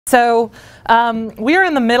So we are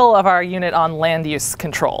in the middle of our unit on land use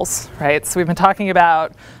controls, right? So we've been talking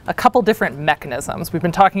about a couple different mechanisms. We've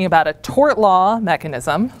been talking about a tort law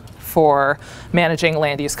mechanism for managing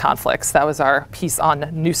land use conflicts. That was our piece on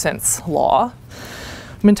nuisance law.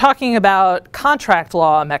 We've been talking about contract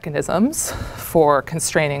law mechanisms for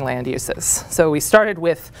constraining land uses. So we started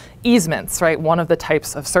with easements, right? One of the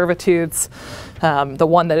types of servitudes, the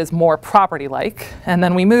one that is more property-like. And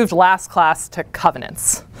then we moved last class to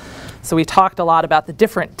covenants. So we talked a lot about the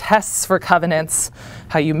different tests for covenants,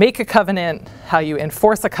 how you make a covenant, how you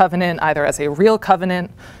enforce a covenant, either as a real covenant,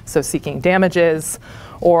 so seeking damages,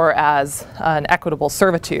 or as an equitable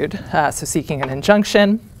servitude, so seeking an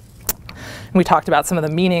injunction. And we talked about some of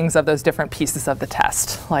the meanings of those different pieces of the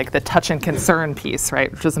test, like the touch and concern piece,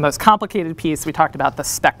 right, which is the most complicated piece. We talked about the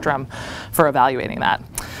spectrum for evaluating that.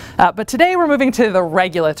 But today we're moving to the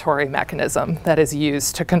regulatory mechanism that is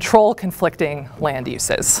used to control conflicting land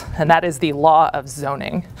uses, and that is the law of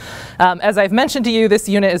zoning. As I've mentioned to you, this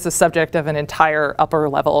unit is the subject of an entire upper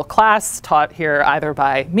level class taught here either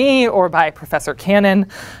by me or by Professor Cannon.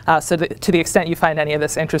 So to the extent you find any of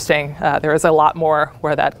this interesting, there is a lot more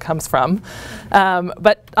where that comes from.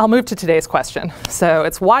 But I'll move to today's question. So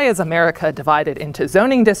it's, why is America divided into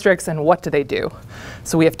zoning districts, and what do they do?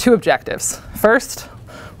 So we have two objectives. First,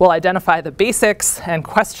 we'll identify the basics and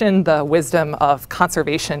question the wisdom of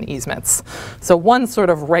conservation easements. So one sort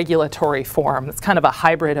of regulatory form. It's kind of a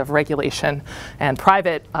hybrid of regulation and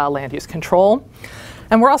private land use control.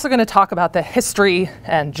 And we're also going to talk about the history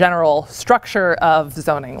and general structure of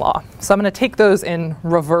zoning law. So I'm going to take those in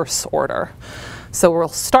reverse order. So we'll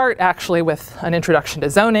start actually with an introduction to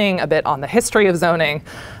zoning, a bit on the history of zoning,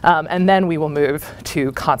 and then we will move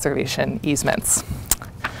to conservation easements.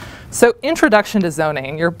 So introduction to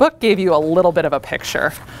zoning, your book gave you a little bit of a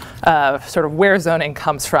picture of sort of where zoning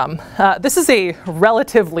comes from. This is a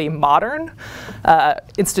relatively modern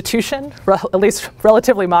institution, at least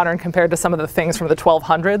relatively modern compared to some of the things from the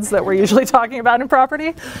 1200s that we're usually talking about in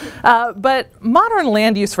property. But modern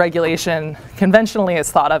land use regulation conventionally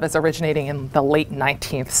is thought of as originating in the late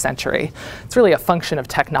 19th century. It's really a function of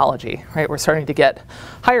technology, right? We're starting to get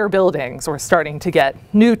higher buildings. We're starting to get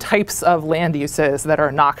new types of land uses that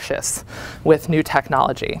are noxious with new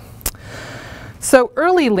technology. So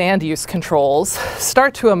early land use controls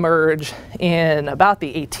start to emerge in about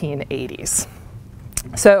the 1880s.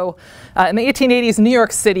 So in the 1880s, New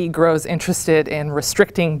York City grows interested in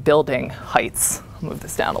restricting building heights. I'll move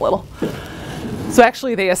this down a little. So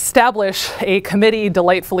actually they establish a committee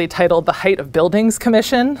delightfully titled the Height of Buildings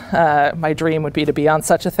Commission. My dream would be to be on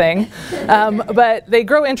such a thing. But they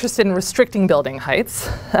grow interested in restricting building heights.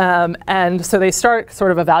 And so they start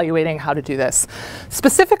sort of evaluating how to do this,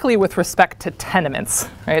 specifically with respect to tenements,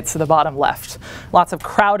 right? So the bottom left, lots of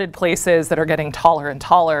crowded places that are getting taller and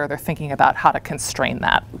taller. They're thinking about how to constrain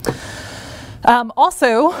that.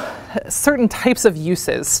 Also, certain types of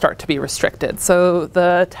uses start to be restricted. So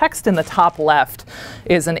the text in the top left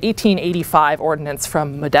is an 1885 ordinance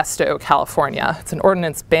from Modesto, California. It's an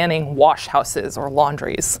ordinance banning wash houses or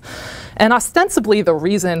laundries. And ostensibly, the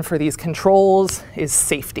reason for these controls is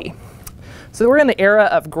safety. So we're in the era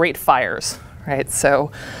of great fires, right?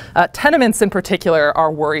 So tenements in particular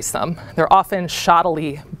are worrisome. They're often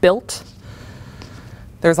shoddily built.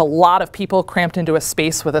 There's a lot of people cramped into a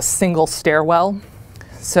space with a single stairwell.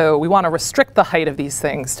 So we want to restrict the height of these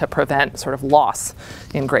things to prevent sort of loss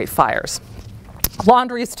in great fires.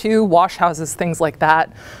 Laundries too, wash houses, things like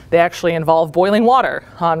that, they actually involve boiling water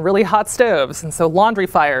on really hot stoves. And so laundry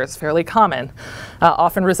fires, fairly common,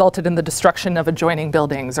 often resulted in the destruction of adjoining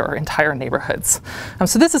buildings or entire neighborhoods.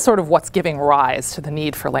 So this is sort of what's giving rise to the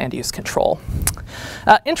need for land use control.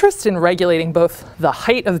 Interest in regulating both the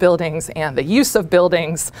height of buildings and the use of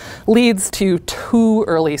buildings leads to two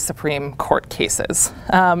early Supreme Court cases.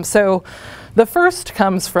 So the first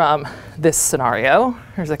comes from this scenario.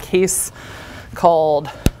 There's a case called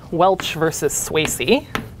Welch versus Swayze.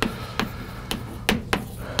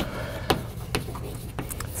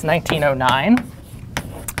 It's 1909.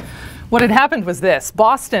 What had happened was this.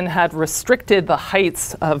 Boston had restricted the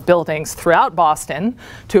heights of buildings throughout Boston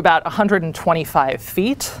to about 125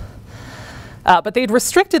 feet. But they'd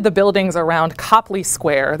restricted the buildings around Copley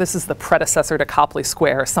Square. This is the predecessor to Copley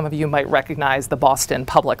Square. Some of you might recognize the Boston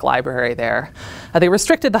Public Library there. They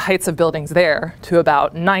restricted the heights of buildings there to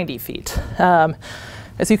about 90 feet.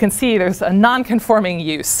 As you can see, there's a non-conforming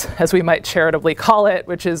use, as we might charitably call it,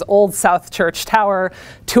 which is Old South Church Tower,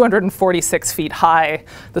 246 feet high.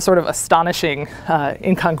 The sort of astonishing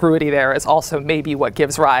incongruity there is also maybe what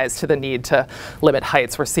gives rise to the need to limit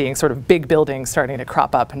heights. We're seeing sort of big buildings starting to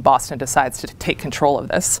crop up, and Boston decides to take control of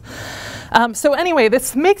this. So anyway,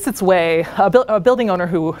 this makes its way, a building owner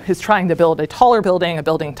who is trying to build a taller building, a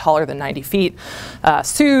building taller than 90 feet,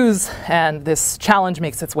 sues, and this challenge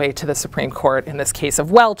makes its way to the Supreme Court in this case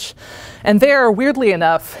of Welch. And there, weirdly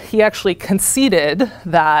enough, he actually conceded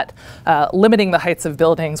that limiting the heights of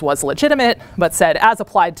buildings was legitimate, but said, as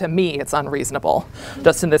applied to me, it's unreasonable,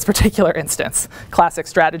 just in this particular instance. Classic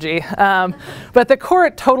strategy. But the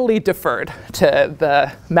court totally deferred to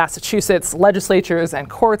the Massachusetts legislatures and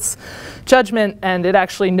courts' judgment, and it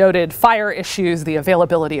actually noted fire issues, the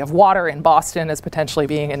availability of water in Boston as potentially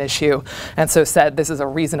being an issue, and so said this is a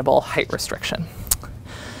reasonable height restriction.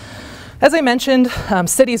 As I mentioned,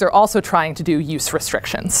 cities are also trying to do use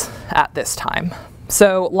restrictions at this time.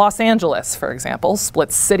 So Los Angeles, for example,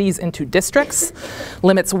 splits cities into districts,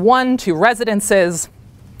 limits 1 to residences,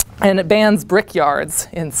 and it bans brickyards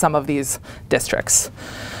in some of these districts.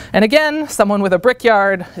 And again, someone with a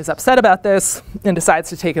brickyard is upset about this and decides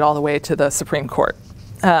to take it all the way to the Supreme Court.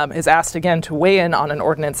 Is asked again to weigh in on an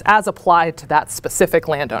ordinance as applied to that specific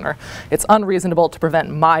landowner. It's unreasonable to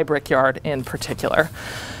prevent my brickyard in particular.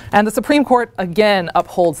 And the Supreme Court again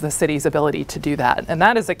upholds the city's ability to do that. And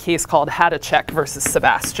that is a case called Hadachek versus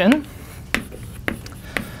Sebastian,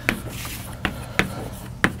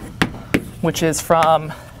 which is from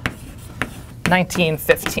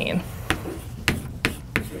 1915.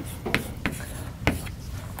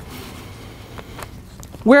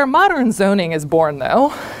 Where modern zoning is born,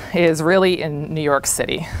 though, is really in New York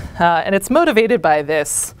City. And it's motivated by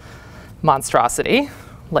this monstrosity,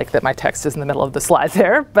 like that my text is in the middle of the slide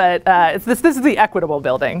there, but this is the Equitable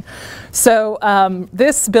Building. So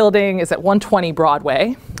this building is at 120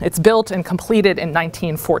 Broadway. It's built and completed in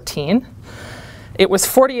 1914. It was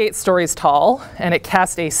 48 stories tall, and it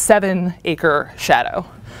cast a 7-acre shadow.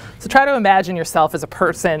 So try to imagine yourself as a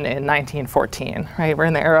person in 1914, right? We're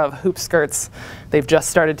in the era of hoop skirts. They've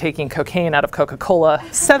just started taking cocaine out of Coca-Cola.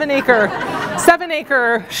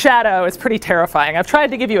 7-acre shadow is pretty terrifying. I've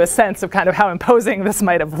tried to give you a sense of kind of how imposing this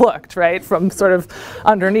might have looked, right, from sort of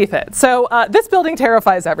underneath it. So this building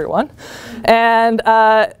terrifies everyone. And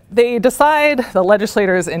they decide, the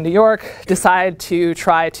legislators in New York decide to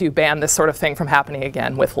try to ban this sort of thing from happening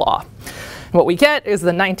again with law. What we get is the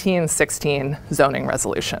 1916 zoning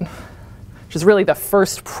resolution, which is really the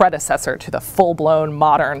first predecessor to the full-blown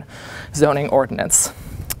modern zoning ordinance.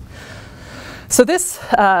 So this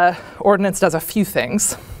ordinance does a few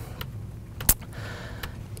things.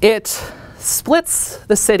 It splits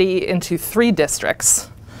the city into 3 districts: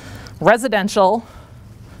 residential,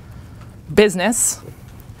 business,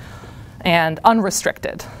 and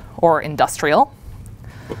unrestricted, or industrial.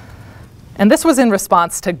 And this was in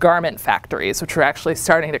response to garment factories, which were actually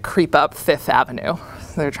starting to creep up Fifth Avenue.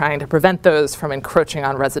 So they're trying to prevent those from encroaching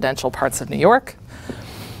on residential parts of New York.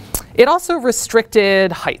 It also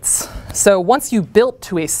restricted heights. So once you built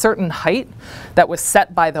to a certain height that was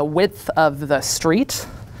set by the width of the street,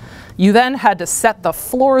 you then had to set the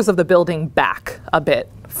floors of the building back a bit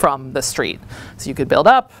from the street. So you could build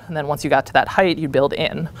up, and then once you got to that height, you'd build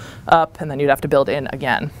in, up, and then you'd have to build in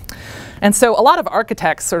again. And so a lot of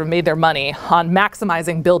architects sort of made their money on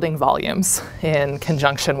maximizing building volumes in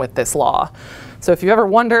conjunction with this law. So if you've ever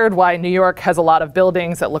wondered why New York has a lot of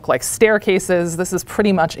buildings that look like staircases, this is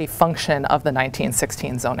pretty much a function of the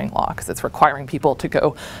 1916 zoning law, because it's requiring people to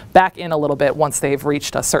go back in a little bit once they've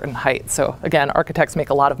reached a certain height. So again, architects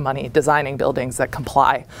make a lot of money designing buildings that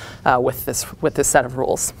comply with this set of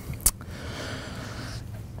rules.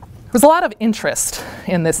 There was a lot of interest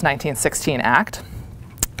in this 1916 act.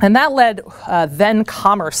 And that led then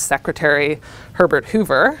Commerce Secretary Herbert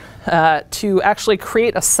Hoover to actually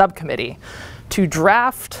create a subcommittee to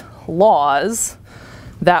draft laws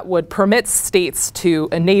that would permit states to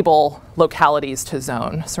enable localities to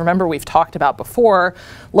zone. So remember, we've talked about before,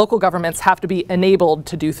 local governments have to be enabled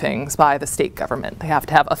to do things by the state government. They have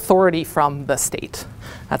to have authority from the state.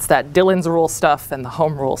 That's that Dillon's rule stuff and the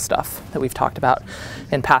home rule stuff that we've talked about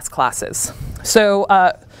in past classes. So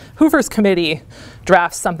Hoover's committee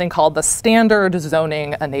drafts something called the Standard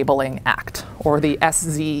Zoning Enabling Act, or the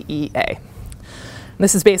SZEA.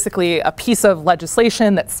 This is basically a piece of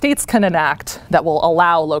legislation that states can enact that will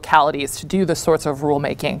allow localities to do the sorts of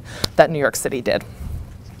rulemaking that New York City did.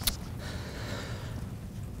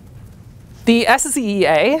 The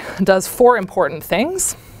SZEA does 4 important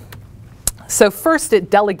things. So first, it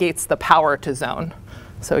delegates the power to zone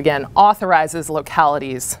So again, authorizes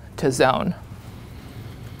localities to zone.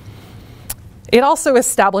 It also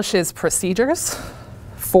establishes procedures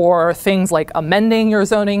for things like amending your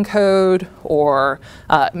zoning code or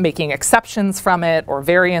making exceptions from it or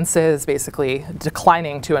variances, basically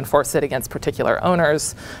declining to enforce it against particular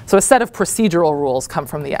owners. So a set of procedural rules come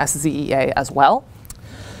from the SZEA as well.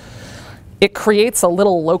 It creates a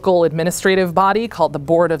little local administrative body called the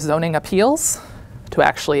Board of Zoning Appeals to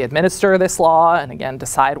actually administer this law and again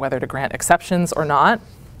decide whether to grant exceptions or not.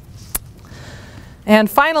 And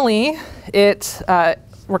finally, it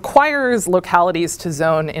requires localities to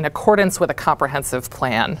zone in accordance with a comprehensive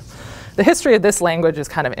plan. The history of this language is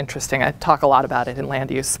kind of interesting. I talk a lot about it in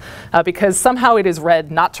land use because somehow it is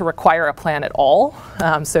read not to require a plan at all.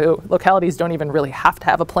 So localities don't even really have to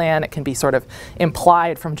have a plan. It can be sort of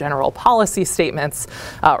implied from general policy statements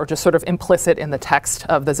or just sort of implicit in the text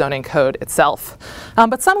of the zoning code itself.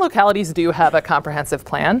 But some localities do have a comprehensive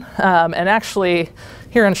plan. And actually,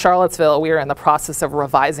 here in Charlottesville, we are in the process of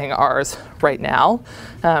revising ours right now.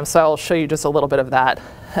 So I'll show you just a little bit of that.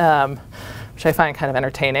 Which I find kind of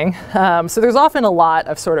entertaining. So there's often a lot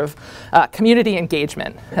of sort of community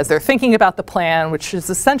engagement as they're thinking about the plan, which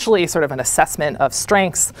is essentially sort of an assessment of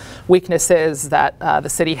strengths, weaknesses that the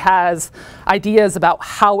city has, ideas about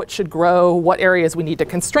how it should grow, what areas we need to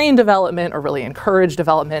constrain development or really encourage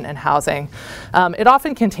development and housing. It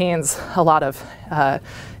often contains a lot of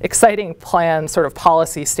exciting plan sort of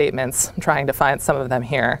policy statements. I'm trying to find some of them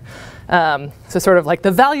here. So sort of like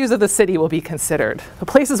the values of the city will be considered. The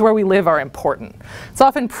places where we live are important. It's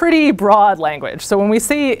often pretty broad language. So when we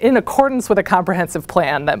say in accordance with a comprehensive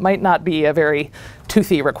plan, that might not be a very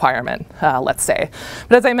toothy requirement, let's say.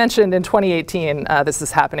 But as I mentioned, in 2018, this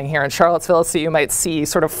is happening here in Charlottesville, so you might see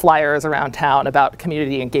sort of flyers around town about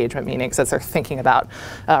community engagement meetings as they're thinking about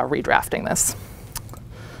redrafting this.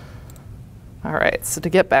 All right, so to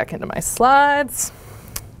get back into my slides.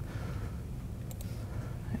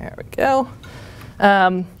 There we go.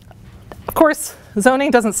 Of course,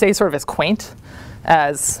 zoning doesn't stay sort of as quaint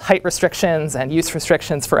as height restrictions and use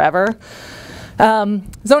restrictions forever.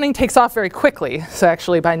 Zoning takes off very quickly. So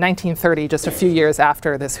actually by 1930, just a few years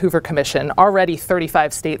after this Hoover Commission, already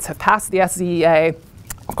 35 states have passed the SZEA.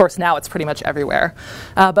 Of course, now it's pretty much everywhere.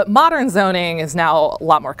 But modern zoning is now a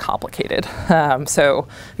lot more complicated. So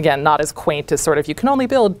again, not as quaint as sort of you can only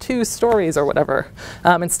build 2 stories or whatever.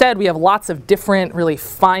 Instead, we have lots of different, really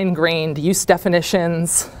fine-grained use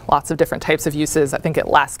definitions, lots of different types of uses. I think at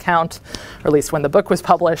last count, or at least when the book was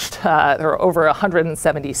published, there were over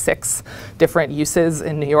 176 different uses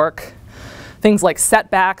in New York. Things like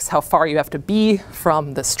setbacks, how far you have to be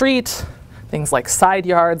from the street. Things like side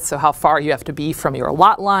yards, so how far you have to be from your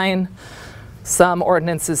lot line. Some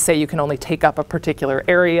ordinances say you can only take up a particular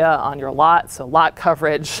area on your lot, so lot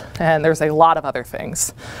coverage, and there's a lot of other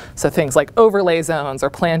things. So things like overlay zones or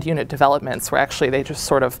planned unit developments, where actually they just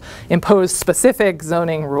sort of impose specific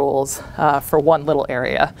zoning rules for one little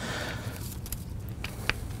area.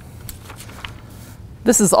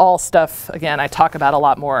 This is all stuff, again, I talk about a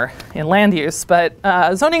lot more in land use, but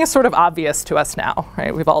zoning is sort of obvious to us now,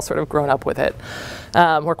 right? We've all sort of grown up with it.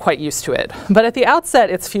 We're quite used to it. But at the outset,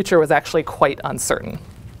 its future was actually quite uncertain.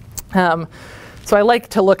 So I like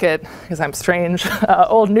to look at, because I'm strange,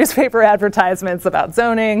 old newspaper advertisements about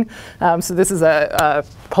zoning. So this is a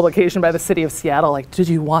publication by the city of Seattle, like, did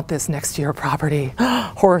you want this next to your property?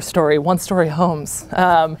 Horror story, 1-story homes.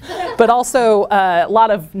 But also a lot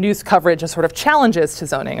of news coverage of sort of challenges to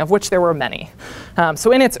zoning, of which there were many.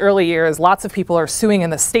 So in its early years, lots of people are suing in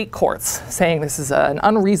the state courts, saying this is an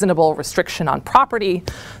unreasonable restriction on property.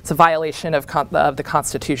 It's a violation of the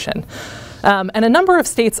Constitution. And a number of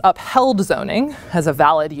states upheld zoning as a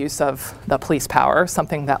valid use of the police power,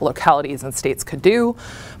 something that localities and states could do.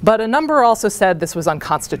 But a number also said this was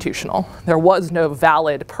unconstitutional. There was no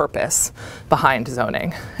valid purpose behind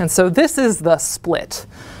zoning. And so this is the split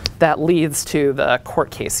that leads to the court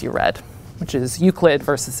case you read, which is Euclid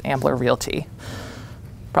versus Ambler Realty.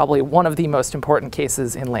 Probably one of the most important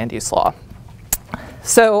cases in land use law.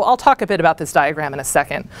 So I'll talk a bit about this diagram in a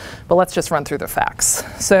second, but let's just run through the facts.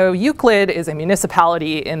 So Euclid is a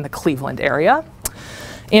municipality in the Cleveland area.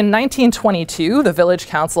 In 1922, the village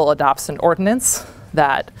council adopts an ordinance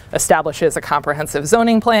that establishes a comprehensive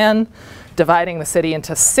zoning plan, dividing the city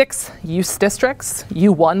into 6 use districts,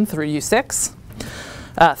 U1 through U6,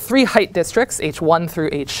 3 height districts, H1 through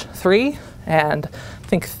H3, and I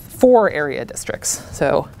think 4 area districts,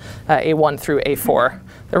 so A1 through A4.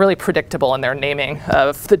 They're really predictable in their naming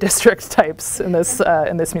of the district types in this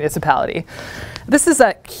municipality. This is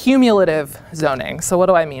a cumulative zoning. So what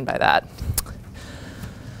do I mean by that?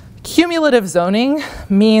 Cumulative zoning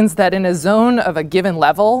means that in a zone of a given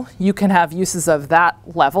level, you can have uses of that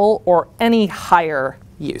level or any higher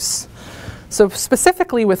use. So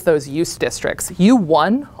specifically with those use districts,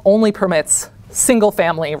 U1 only permits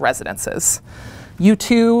single-family residences.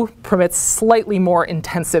 U2 permits slightly more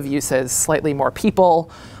intensive uses, slightly more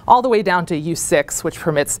people, all the way down to U6, which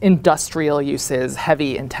permits industrial uses,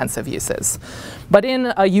 heavy intensive uses. But in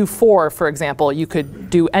a U4, for example, you could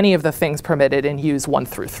do any of the things permitted in Us 1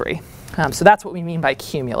 through 3. So that's what we mean by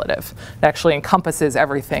cumulative. It actually encompasses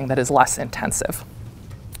everything that is less intensive.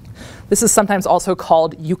 This is sometimes also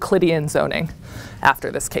called Euclidean zoning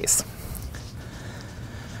after this case.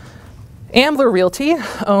 Ambler Realty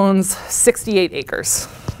owns 68 acres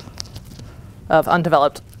of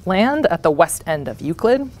undeveloped land at the west end of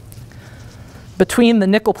Euclid, between the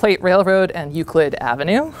Nickel Plate Railroad and Euclid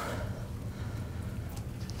Avenue.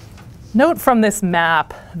 Note from this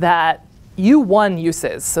map that U1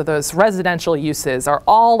 uses, so those residential uses, are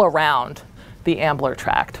all around the Ambler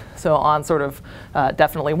tract. So on sort of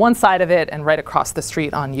definitely one side of it and right across the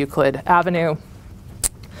street on Euclid Avenue.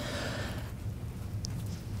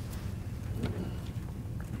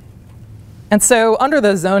 And so under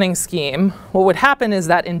the zoning scheme, what would happen is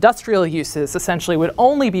that industrial uses essentially would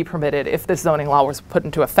only be permitted if this zoning law was put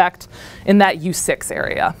into effect in that U6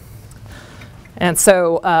 area. And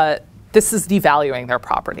so this is devaluing their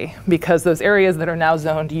property because those areas that are now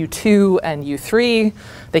zoned U2 and U3,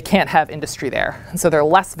 they can't have industry there. And so they're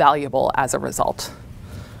less valuable as a result.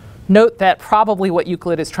 Note that probably what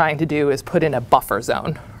Euclid is trying to do is put in a buffer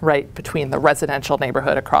zone right between the residential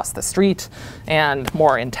neighborhood across the street and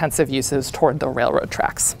more intensive uses toward the railroad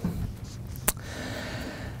tracks.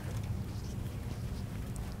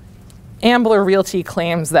 Ambler Realty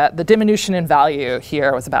claims that the diminution in value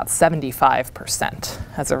here was about 75%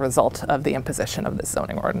 as a result of the imposition of this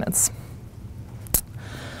zoning ordinance.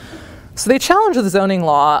 So they challenge the zoning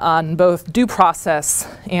law on both due process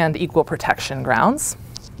and equal protection grounds.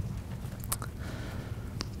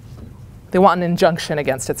 They want an injunction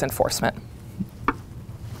against its enforcement.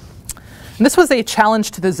 And this was a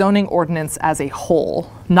challenge to the zoning ordinance as a whole,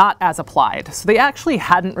 not as applied. So they actually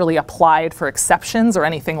hadn't really applied for exceptions or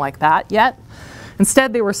anything like that yet.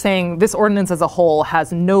 Instead, they were saying this ordinance as a whole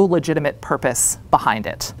has no legitimate purpose behind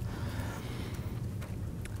it.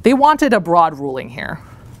 They wanted a broad ruling here,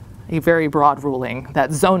 a very broad ruling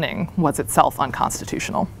that zoning was itself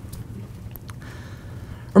unconstitutional.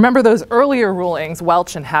 Remember those earlier rulings,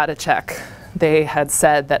 Welch and Hadacek, they had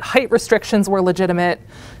said that height restrictions were legitimate.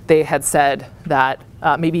 They had said that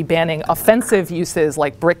maybe banning offensive uses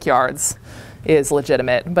like brickyards is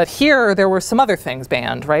legitimate. But here, there were some other things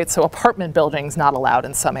banned, right? So apartment buildings not allowed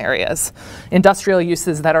in some areas. Industrial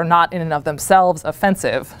uses that are not in and of themselves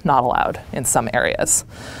offensive, not allowed in some areas.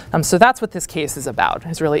 So that's what this case is about,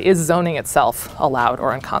 is really, is zoning itself allowed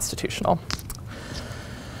or unconstitutional?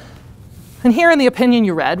 And here in the opinion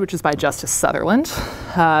you read, which is by Justice Sutherland,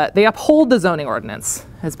 they uphold the zoning ordinance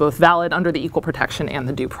as both valid under the equal protection and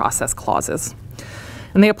the due process clauses.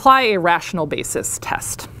 And they apply a rational basis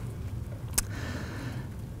test.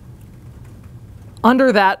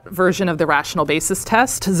 Under that version of the rational basis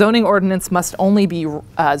test, zoning ordinances must only be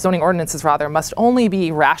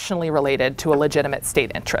rationally related to a legitimate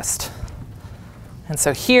state interest. And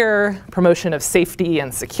so here, promotion of safety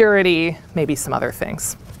and security, maybe some other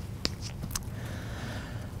things.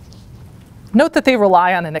 Note that they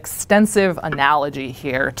rely on an extensive analogy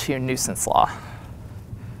here to nuisance law.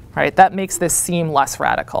 Right? That makes this seem less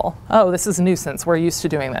radical. Oh, this is a nuisance. We're used to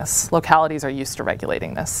doing this. Localities are used to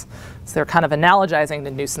regulating this. So they're kind of analogizing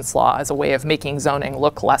to nuisance law as a way of making zoning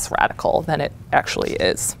look less radical than it actually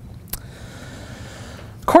is.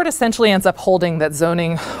 Court essentially ends up holding that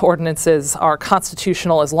zoning ordinances are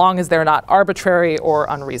constitutional as long as they're not arbitrary or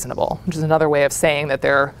unreasonable, which is another way of saying that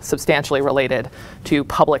they're substantially related to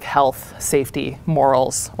public health, safety,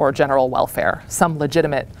 morals, or general welfare, some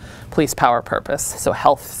legitimate police power purpose. So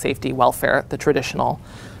health, safety, welfare, the traditional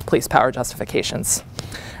police power justifications.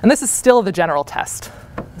 And this is still the general test.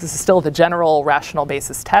 This is still the general rational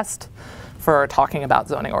basis test for talking about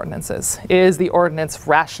zoning ordinances. Is the ordinance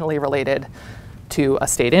rationally related to a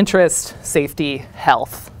state interest, safety,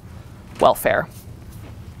 health, welfare?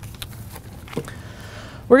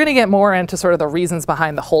 We're going to get more into sort of the reasons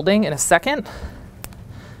behind the holding in a second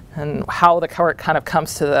and how the court kind of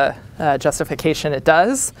comes to the justification it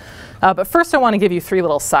does. But first I want to give you three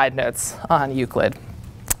little side notes on Euclid.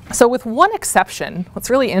 So with one exception, what's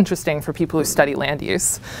really interesting for people who study land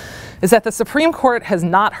use is that the Supreme Court has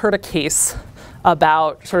not heard a case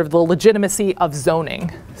about sort of the legitimacy of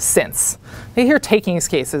zoning since. They hear takings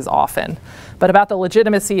cases often, but about the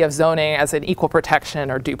legitimacy of zoning as an equal protection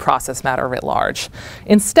or due process matter writ large.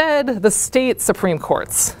 Instead, the state Supreme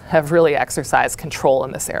Courts have really exercised control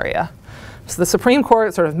in this area. So the Supreme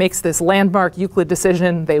Court sort of makes this landmark Euclid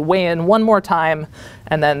decision, they weigh in one more time,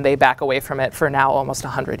 and then they back away from it for now almost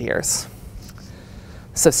 100 years.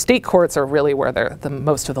 So state courts are really where the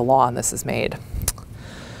most of the law on this is made.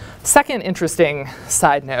 Second interesting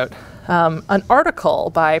side note, an article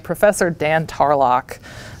by Professor Dan Tarlock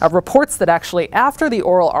reports that actually after the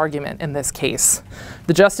oral argument in this case,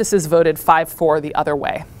 the justices voted 5-4 the other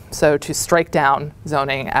way, so to strike down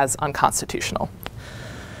zoning as unconstitutional.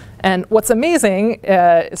 And what's amazing,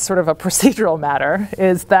 is sort of a procedural matter,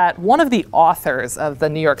 is that one of the authors of the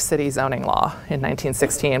New York City zoning law in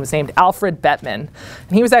 1916 was named Alfred Bettman,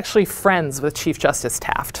 and he was actually friends with Chief Justice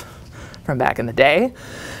Taft from back in the day.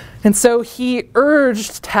 And so he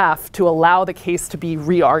urged Taft to allow the case to be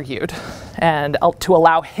re-argued and to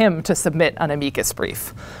allow him to submit an amicus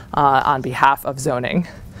brief on behalf of zoning.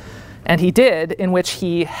 And he did, in which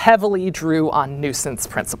he heavily drew on nuisance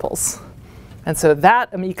principles. And so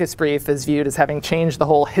that amicus brief is viewed as having changed the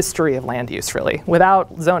whole history of land use, really.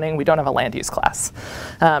 Without zoning, we don't have a land use class.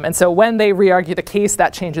 And so when they re-argue the case,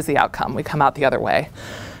 that changes the outcome. We come out the other way.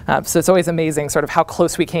 So it's always amazing sort of how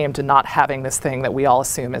close we came to not having this thing that we all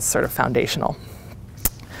assume is sort of foundational.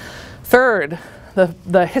 Third,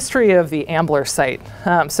 the history of the Ambler site.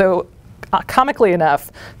 Comically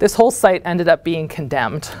enough, this whole site ended up being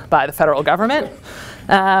condemned by the federal government.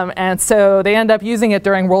 And so they end up using it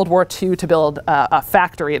during World War II to build a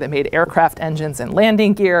factory that made aircraft engines and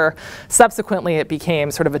landing gear. Subsequently, it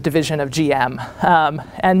became sort of a division of GM.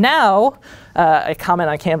 And now, a comment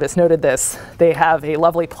on Canvas noted this, they have a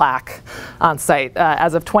lovely plaque on site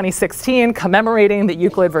as of 2016 commemorating the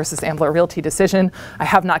Euclid versus Ambler Realty decision. I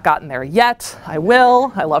have not gotten there yet. I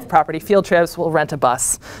will. I love property field trips. We'll rent a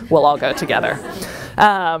bus. We'll all go together.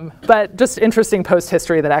 But just interesting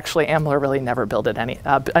post-history that actually Ambler really never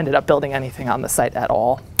ended up building anything on the site at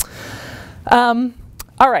all.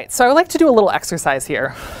 All right, so I would like to do a little exercise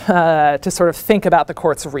here to sort of think about the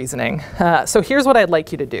court's reasoning. So here's what I'd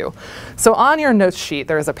like you to do. So on your notes sheet,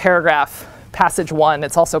 there is a paragraph, passage 1,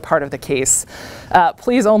 it's also part of the case.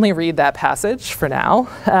 Please only read that passage for now.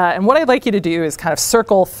 And what I'd like you to do is kind of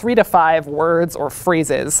circle 3 to 5 words or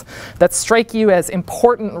phrases that strike you as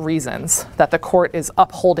important reasons that the court is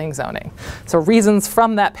upholding zoning. So reasons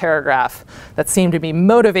from that paragraph that seem to be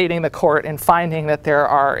motivating the court in finding that there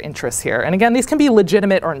are interests here. And again, these can be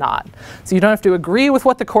legitimate or not. So you don't have to agree with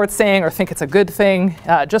what the court's saying or think it's a good thing,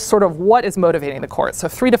 just sort of what is motivating the court. So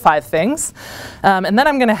 3 to 5 things. And then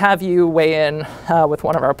I'm going to have you weigh in with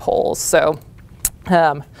one of our polls. So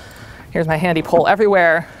here's my handy poll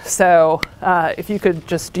everywhere. So if you could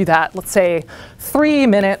just do that, let's say 3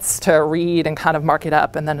 minutes to read and kind of mark it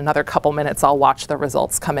up, and then another couple minutes I'll watch the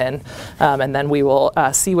results come in, and then we will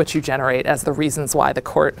see what you generate as the reasons why the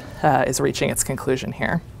court is reaching its conclusion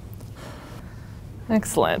here.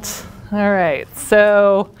 Excellent. All right,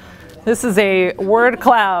 so this is a word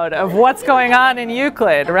cloud of what's going on in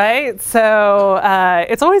Euclid, right? So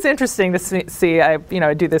it's always interesting to see, I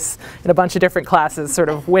do this in a bunch of different classes, sort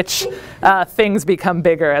of which things become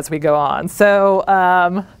bigger as we go on. So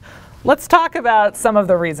let's talk about some of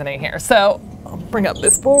the reasoning here. So I'll bring up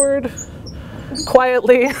this board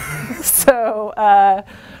quietly. So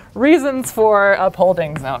reasons for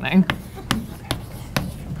upholding zoning.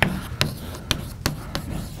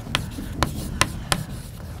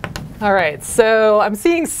 All right, so I'm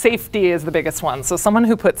seeing safety is the biggest one. So someone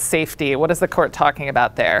who puts safety, what is the court talking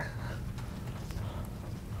about there?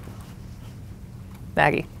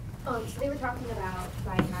 Maggie? So they were talking about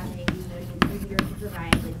by having, it's easier to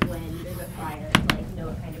provide when there's a fire, know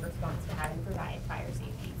what kind of response to have and provide fire safety.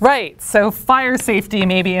 Right, so fire safety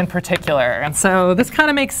maybe in particular. And so this kind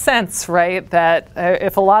of makes sense, right? That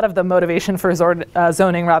if a lot of the motivation for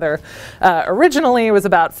zoning originally was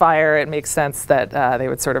about fire, it makes sense that they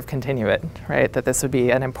would sort of continue it, right? That this would be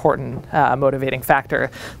an important motivating factor.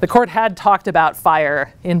 The court had talked about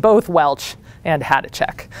fire in both Welch and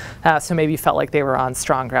Hadachek. So maybe felt like they were on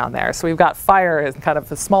strong ground there. So we've got fire as kind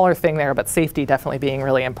of a smaller thing there, but safety definitely being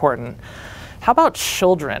really important. How about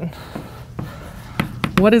children?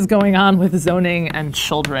 What is going on with zoning and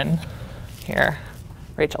children here?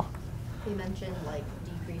 Rachel? You mentioned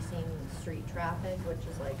decreasing street traffic, which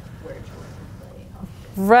is where children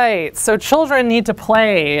play. Right, so children need to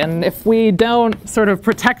play, and if we don't sort of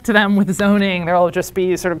protect them with zoning, there will just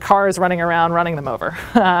be sort of cars running around running them over.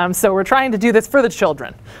 So we're trying to do this for the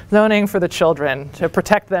children, zoning for the children, to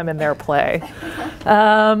protect them in their play.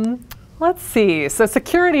 Let's see. So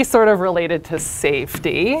security sort of related to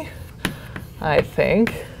safety, I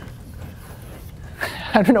think.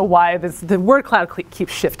 I don't know why the word cloud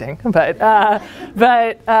keeps shifting, but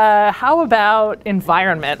how about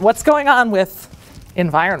environment? What's going on with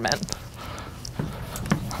environment?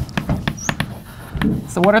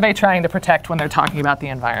 So what are they trying to protect when they're talking about the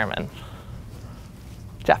environment?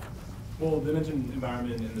 Jeff? Well, they mentioned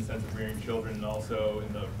environment in the sense of rearing children and also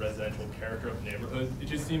in the residential character of the neighborhood. It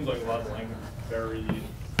just seems like a lot of language very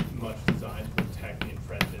much designed to protect the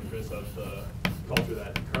entrenched interests of the culture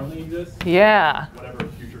that currently exists. Yeah. Whatever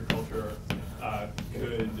future culture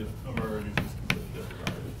could emerge is just completely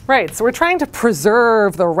disregarded. Right, so we're trying to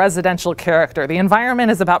preserve the residential character. The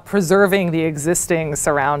environment is about preserving the existing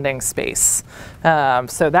surrounding space.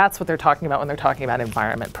 So that's what they're talking about when they're talking about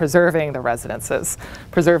environment, preserving the residences,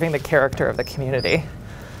 preserving the character of the community.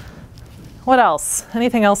 What else?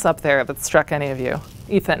 Anything else up there that struck any of you?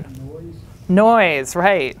 Ethan? Noise. Noise,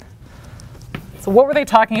 right. So what were they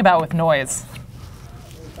talking about with noise?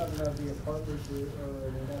 We're talking about the apartments or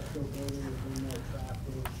industrial buildings and more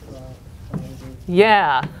traffic,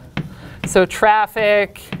 Yeah. So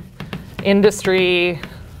traffic, industry,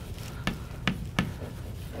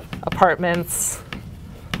 apartments.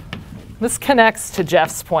 This connects to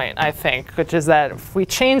Jeff's point, I think, which is that if we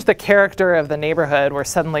change the character of the neighborhood, we're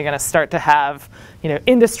suddenly going to start to have,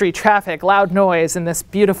 industry, traffic, loud noise in this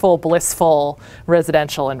beautiful, blissful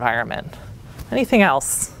residential environment. Anything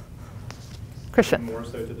else? Christian? More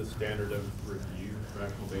so to the standard of review,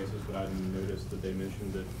 rational basis, but I noticed that they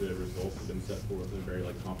mentioned that the results have been set forth in very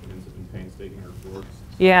comprehensive and painstaking reports.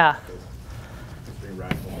 Yeah. So, considering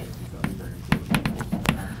rational basis is something very important.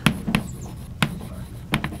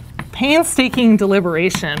 Painstaking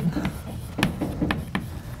deliberation.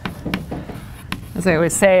 As I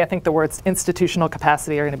always say, I think the words institutional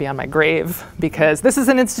capacity are going to be on my grave, because this is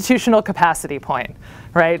an institutional capacity point,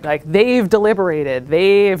 right? Like, they've deliberated,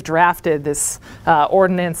 they've drafted this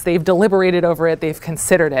ordinance, they've deliberated over it, they've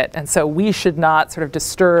considered it, and so we should not sort of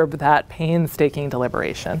disturb that painstaking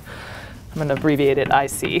deliberation. I'm going to abbreviate it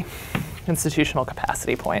IC, institutional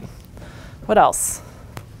capacity point. What else?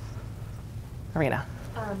 Arena.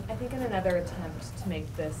 I think in another attempt to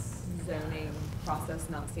make this zoning process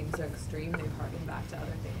not seem so extreme, they've harkened back to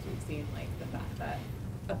other things we've seen, like the fact that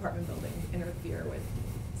apartment buildings interfere with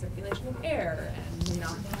circulation of air and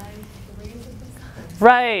not behind the rays of the sun.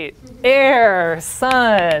 Right, air,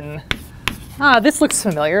 sun. This looks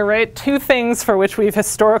familiar, right? Two things for which we've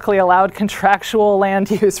historically allowed contractual land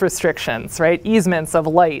use restrictions, right? Easements of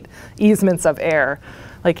light, easements of air.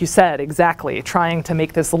 Like you said, exactly, trying to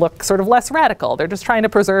make this look sort of less radical. They're just trying to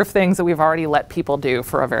preserve things that we've already let people do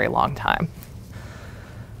for a very long time.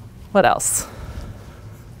 What else?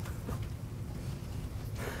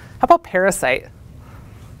 How about parasite?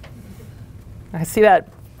 I see that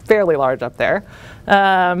fairly large up there.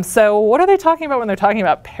 So what are they talking about when they're talking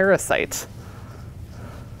about parasite?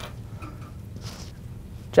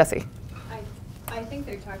 Jesse? I think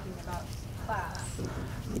they're talking about class.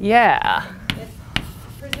 Yeah.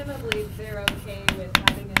 Presumably they're okay with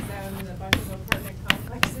having a zone in a bunch of apartment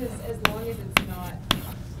complexes as long as it's not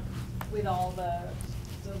with all the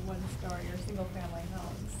one-story or single-family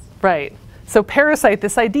homes. Right. So parasite,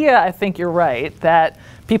 this idea, I think you're right, that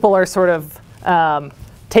people are sort of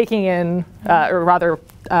taking in, or rather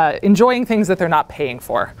enjoying things that they're not paying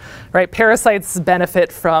for, right? Parasites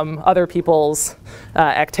benefit from other people's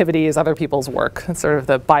activities, other people's work. It's sort of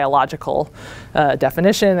the biological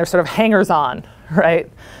definition. They're sort of hangers-on, right?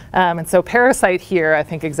 And so parasite here, I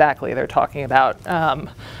think exactly, they're talking about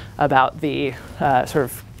the sort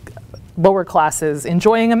of lower classes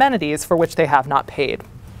enjoying amenities for which they have not paid.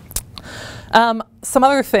 Some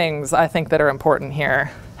other things I think that are important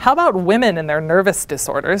here. How about women and their nervous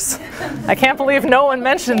disorders? I can't believe no one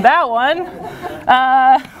mentioned that one.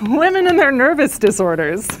 Women and their nervous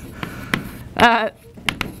disorders.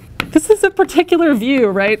 This is a particular view,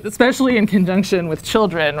 right? Especially in conjunction with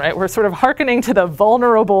children, right? We're sort of hearkening to the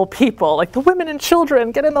vulnerable people, like the women and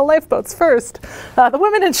children, get in the lifeboats first. The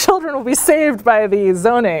women and children will be saved by the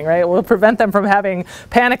zoning, right? We'll prevent them from having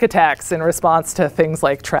panic attacks in response to things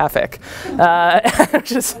like traffic.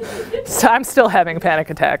 So I'm still having panic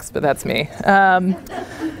attacks, but that's me.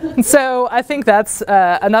 And so I think that's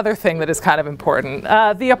another thing that is kind of important.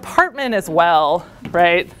 The apartment as well,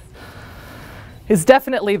 right? Is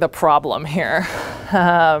definitely the problem here.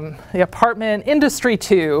 The apartment industry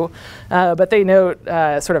too, but they note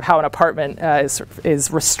sort of how an apartment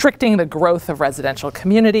is restricting the growth of residential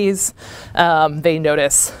communities. They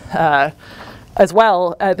notice as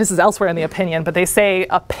well, this is elsewhere in the opinion, but they say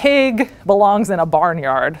a pig belongs in a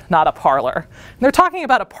barnyard, not a parlor. And they're talking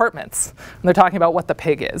about apartments, and they're talking about what the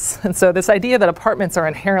pig is. And so this idea that apartments are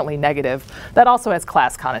inherently negative, that also has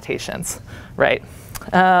class connotations, right?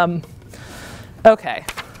 Okay,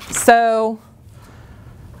 so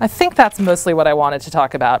I think that's mostly what I wanted to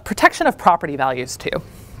talk about. Protection of property values too.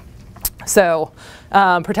 So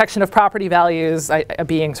protection of property values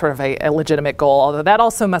being sort of a legitimate goal, although that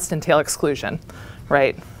also must entail exclusion,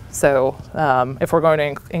 right? So if we're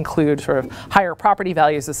going to include sort of higher property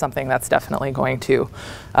values as something, that's definitely going to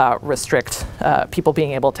restrict people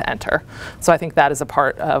being able to enter. So I think that is a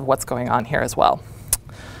part of what's going on here as well.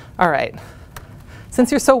 All right.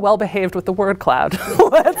 Since you're so well behaved with the word cloud,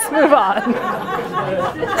 let's move on.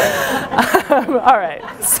 All right,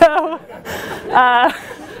 so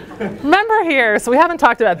remember here, so we haven't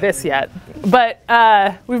talked about this yet, but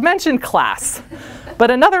we've mentioned class.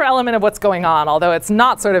 But another element of what's going on, although it's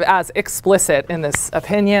not sort of as explicit in this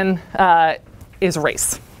opinion, is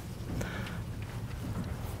race.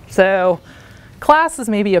 So class is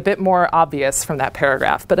maybe a bit more obvious from that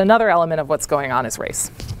paragraph, but another element of what's going on is race.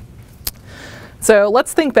 So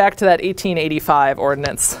let's think back to that 1885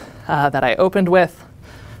 ordinance that I opened with,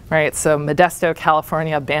 right? So Modesto,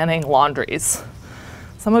 California, banning laundries.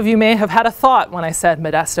 Some of you may have had a thought when I said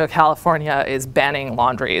Modesto, California is banning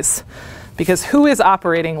laundries, because who is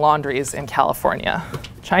operating laundries in California?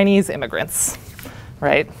 Chinese immigrants,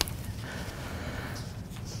 right?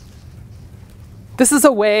 This is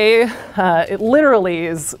a way, it literally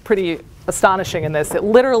is pretty astonishing in this. It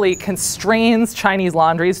literally constrains Chinese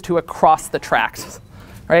laundries to across the tracks,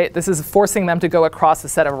 right? This is forcing them to go across a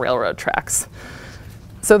set of railroad tracks.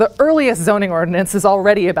 So the earliest zoning ordinance is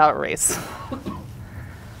already about race.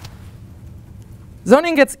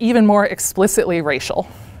 Zoning gets even more explicitly racial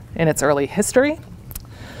in its early history.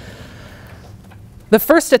 The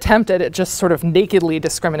first attempt at it just sort of nakedly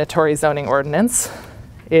discriminatory zoning ordinance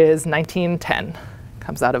is 1910.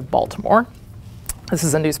 Comes out of Baltimore. This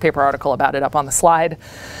is a newspaper article about it up on the slide.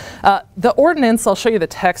 The ordinance, I'll show you the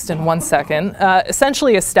text in 1 second,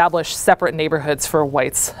 essentially established separate neighborhoods for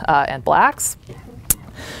whites and blacks.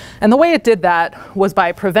 And the way it did that was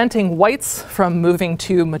by preventing whites from moving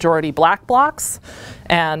to majority black blocks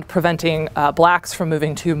and preventing blacks from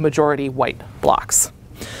moving to majority white blocks.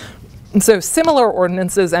 And so similar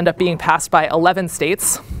ordinances end up being passed by 11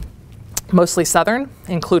 states, mostly southern,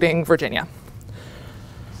 including Virginia.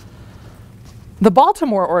 The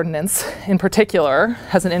Baltimore ordinance, in particular,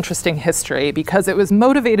 has an interesting history because it was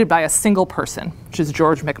motivated by a single person, which is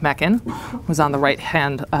George McMechen, who's on the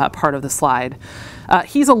right-hand part of the slide.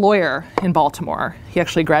 He's a lawyer in Baltimore. He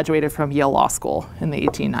actually graduated from Yale Law School in the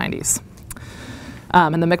 1890s.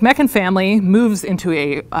 And the McMechen family moves into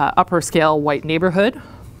a upper-scale white neighborhood,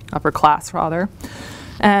 upper class rather,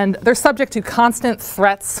 and they're subject to constant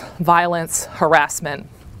threats, violence, harassment,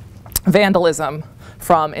 vandalism,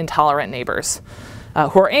 from intolerant neighbors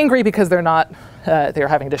who are angry because they're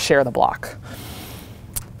having to share the block.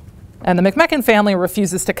 And the McMechen family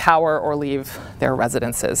refuses to cower or leave their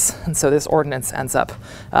residences. And so this ordinance ends up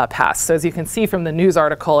passed. So as you can see from the news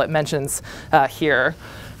article, it mentions here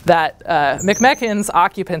that McMechen's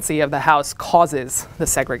occupancy of the house causes the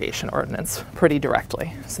segregation ordinance pretty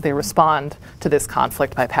directly. So they respond to this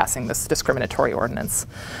conflict by passing this discriminatory ordinance.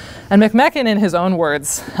 And McMechen, in his own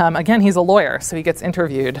words, again, he's a lawyer, so he gets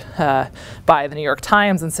interviewed by the New York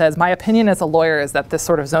Times and says, "My opinion as a lawyer is that this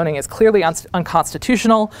sort of zoning is clearly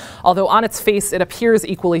unconstitutional, although on its face it appears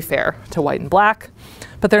equally fair to white and black.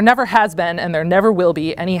 But there never has been and there never will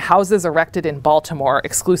be any houses erected in Baltimore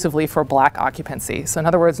exclusively for black occupancy." So in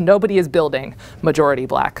other words, nobody is building majority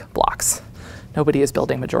black blocks. Nobody is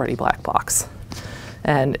building majority black blocks.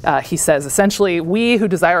 And he says, essentially, we who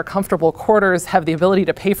desire comfortable quarters have the ability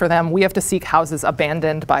to pay for them. We have to seek houses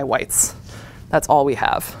abandoned by whites. That's all we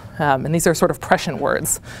have. And these are sort of prescient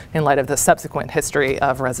words in light of the subsequent history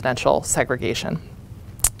of residential segregation.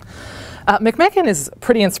 McMechen is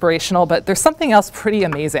pretty inspirational, but there's something else pretty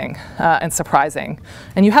amazing and surprising.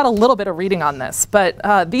 And you had a little bit of reading on this, but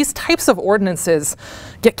these types of ordinances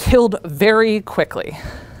get killed very quickly.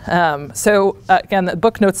 So again, the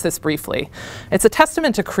book notes this briefly. It's a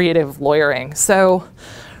testament to creative lawyering. So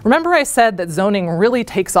remember I said that zoning really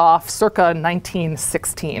takes off circa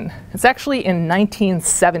 1916. It's actually in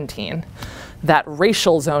 1917 that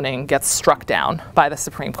racial zoning gets struck down by the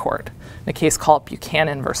Supreme Court in a case called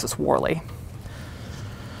Buchanan versus Worley.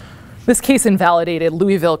 This case invalidated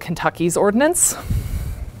Louisville, Kentucky's ordinance.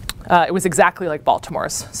 It was exactly like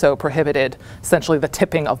Baltimore's, so prohibited essentially the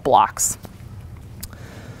tipping of blocks.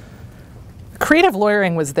 creative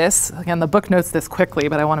lawyering was this. Again, the book notes this quickly,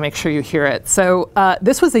 but I want to make sure you hear it. So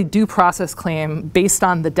this was a due process claim based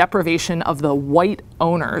on the deprivation of the white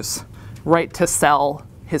owner's right to sell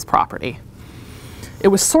his property. It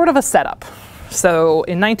was sort of a setup. So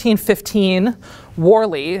in 1915,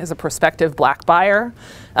 Worley is a prospective black buyer.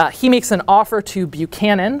 He makes an offer to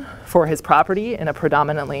Buchanan for his property in a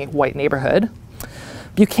predominantly white neighborhood.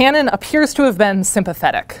 Buchanan appears to have been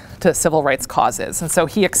sympathetic to civil rights causes, and so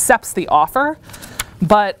he accepts the offer,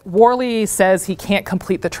 but Worley says he can't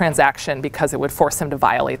complete the transaction because it would force him to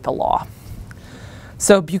violate the law.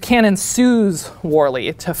 So Buchanan sues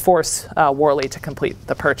Worley to force Worley to complete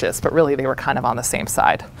the purchase, but really they were kind of on the same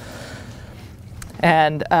side.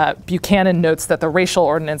 And Buchanan notes that the racial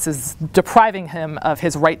ordinance is depriving him of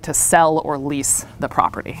his right to sell or lease the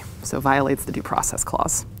property, so violates the due process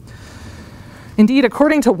clause. Indeed,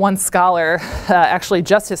 according to one scholar, actually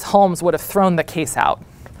Justice Holmes would have thrown the case out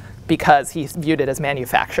because he viewed it as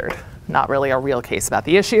manufactured, not really a real case about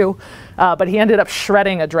the issue, but he ended up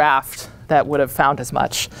shredding a draft that would have found as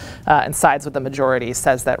much and sides with the majority,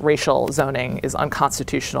 says that racial zoning is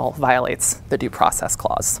unconstitutional, violates the due process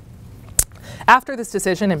clause. After this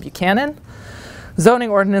decision in Buchanan, zoning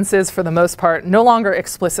ordinances, for the most part, no longer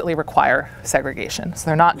explicitly require segregation. So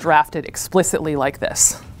they're not drafted explicitly like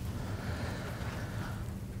this.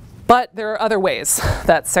 But there are other ways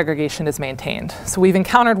that segregation is maintained. So we've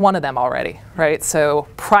encountered one of them already, right? So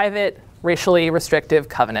private, racially restrictive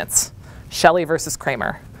covenants, Shelley versus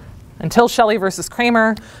Kramer. Until Shelley versus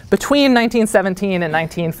Kramer, between 1917 and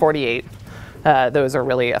 1948, those are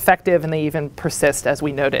really effective, and they even persist, as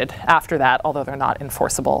we noted, after that, although they're not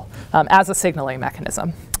enforceable, as a signaling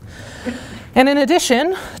mechanism. And in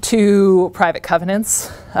addition to private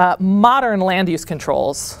covenants, modern land use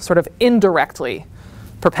controls sort of indirectly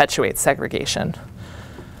perpetuate segregation.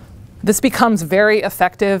 This becomes very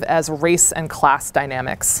effective as race and class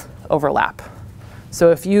dynamics overlap.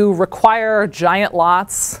 So if you require giant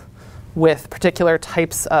lots with particular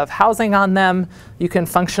types of housing on them, you can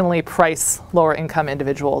functionally price lower income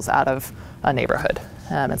individuals out of a neighborhood.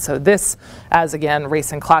 And so this, as again,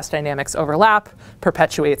 race and class dynamics overlap,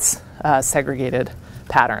 perpetuates segregated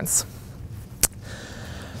patterns.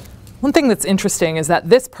 One thing that's interesting is that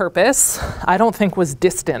this purpose, I don't think, was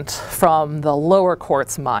distant from the lower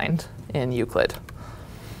court's mind in Euclid.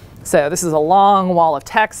 So this is a long wall of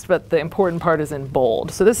text, but the important part is in bold.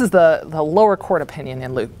 So this is the lower court opinion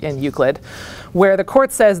in Euclid, where the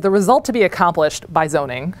court says the result to be accomplished by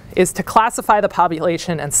zoning is to classify the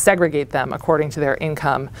population and segregate them according to their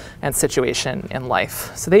income and situation in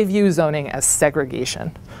life. So they view zoning as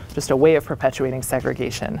segregation, just a way of perpetuating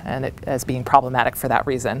segregation, and it as being problematic for that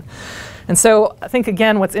reason. And so I think,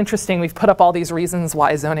 again, what's interesting, we've put up all these reasons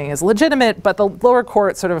why zoning is legitimate, but the lower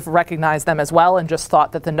court sort of recognized them as well and just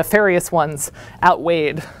thought that the nefarious ones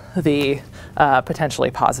outweighed the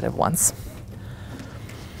potentially positive ones.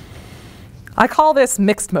 I call this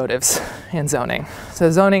mixed motives in zoning.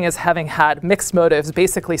 So zoning is having had mixed motives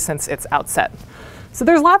basically since its outset. So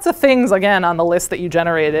there's lots of things, again, on the list that you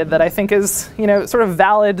generated that I think is, sort of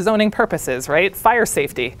valid zoning purposes, right? Fire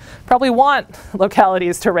safety. Probably want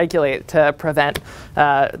localities to regulate to prevent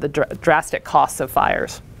the drastic costs of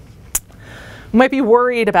fires. We might be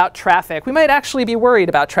worried about traffic. We might actually be worried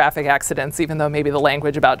about traffic accidents, even though maybe the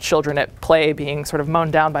language about children at play being sort of mown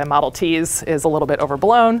down by Model Ts is a little bit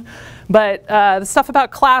overblown. But the stuff about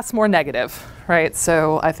class, more negative, right?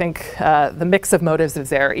 So I think the mix of motives is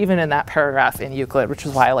there, even in that paragraph in Euclid, which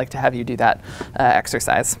is why I like to have you do that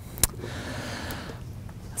exercise.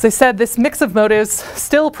 As I said, this mix of motives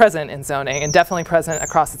still present in zoning and definitely present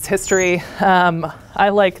across its history. I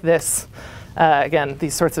like this. Again,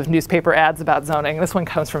 these sorts of newspaper ads about zoning. This one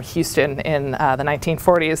comes from Houston in the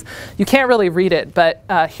 1940s. You can't really read it, but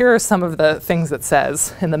here are some of the things it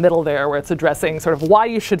says in the middle there, where it's addressing sort of why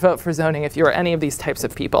you should vote for zoning if you are any of these types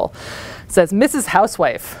of people. It says, Mrs.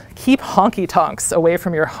 Housewife, keep honky-tonks away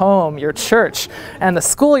from your home, your church, and the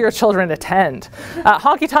school your children attend.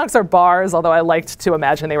 Honky-tonks are bars, although I liked to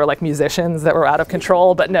imagine they were like musicians that were out of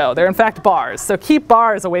control, but no, they're in fact bars. So keep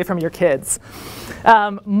bars away from your kids.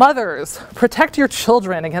 Mothers, protect your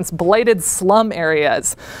children against blighted slum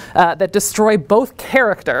areas that destroy both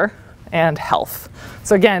character and health.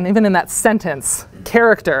 So again, even in that sentence,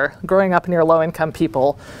 character, growing up near low-income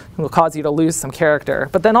people will cause you to lose some character,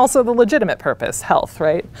 but then also the legitimate purpose, health,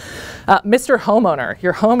 right? Mr. Homeowner,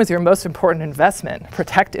 your home is your most important investment.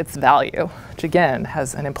 Protect its value, which again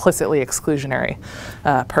has an implicitly exclusionary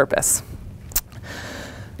purpose.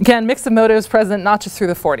 Again, mix of motives present not just through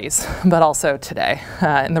the 40s, but also today,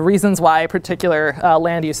 and the reasons why particular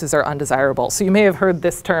land uses are undesirable. So you may have heard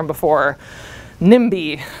this term before,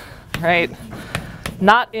 NIMBY, right?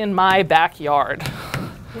 Not in my backyard.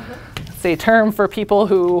 It's a term for people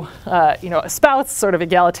who, espouse sort of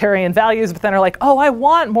egalitarian values, but then are like, oh, I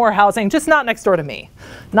want more housing, just not next door to me,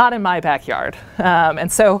 not in my backyard.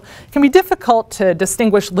 And so it can be difficult to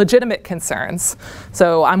distinguish legitimate concerns.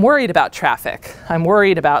 So I'm worried about traffic. I'm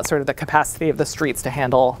worried about sort of the capacity of the streets to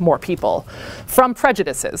handle more people, from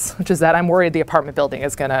prejudices, which is that I'm worried the apartment building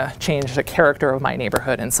is going to change the character of my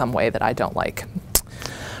neighborhood in some way that I don't like.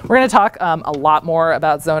 We're going to talk a lot more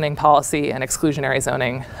about zoning policy and exclusionary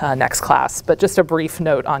zoning next class, but just a brief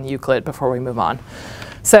note on Euclid before we move on.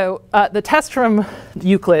 So the test from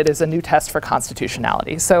Euclid is a new test for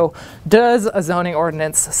constitutionality. So does a zoning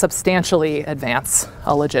ordinance substantially advance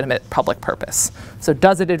a legitimate public purpose? So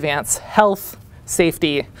does it advance health,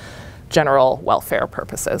 safety, general welfare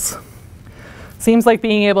purposes? Seems like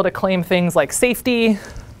being able to claim things like safety,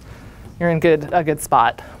 you're in a good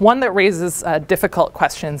spot. One that raises difficult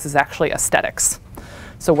questions is actually aesthetics.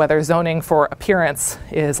 So whether zoning for appearance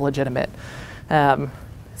is legitimate.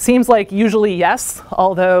 Seems like usually yes,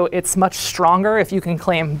 although it's much stronger if you can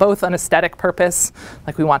claim both an aesthetic purpose,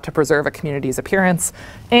 like we want to preserve a community's appearance,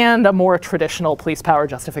 and a more traditional police power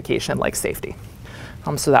justification like safety.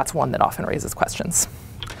 So that's one that often raises questions.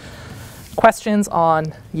 Questions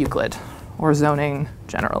on Euclid or zoning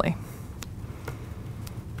generally?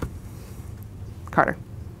 Carter.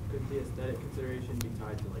 Could the aesthetic consideration be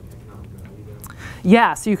tied to like economic value though?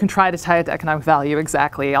 Yeah, so you can try to tie it to economic value,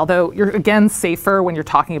 exactly. Although you're, again, safer when you're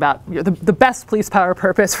talking about the best police power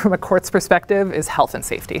purpose from a court's perspective is health and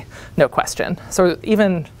safety, no question. So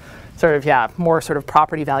even sort of, yeah, more sort of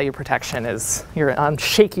property value protection is, you're on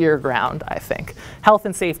shakier ground, I think. Health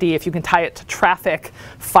and safety, if you can tie it to traffic,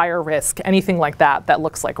 fire risk, anything like that, that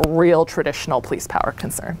looks like a real traditional police power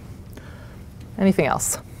concern. Anything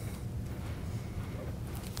else?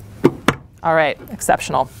 All right,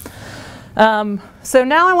 exceptional. So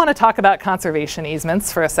now I want to talk about conservation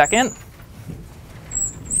easements for a second.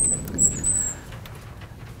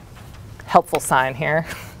 Helpful sign here,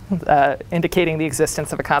 indicating the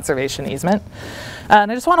existence of a conservation easement. And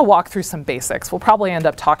I just want to walk through some basics. We'll probably end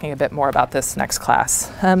up talking a bit more about this next class.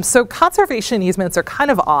 So conservation easements are kind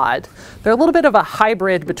of odd. They're a little bit of a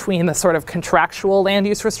hybrid between the sort of contractual land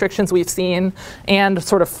use restrictions we've seen and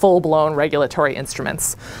sort of full-blown regulatory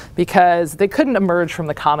instruments, because they couldn't emerge from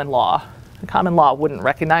the common law. The common law wouldn't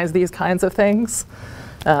recognize these kinds of things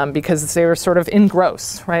because they're sort of in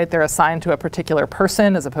gross, right? They're assigned to a particular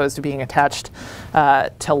person as opposed to being attached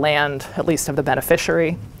to land, at least of the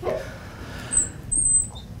beneficiary.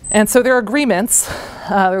 And so there are agreements,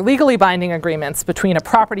 they're legally binding agreements between a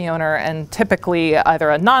property owner and typically either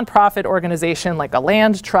a nonprofit organization like a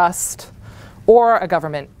land trust or a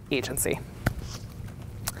government agency.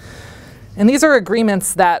 And these are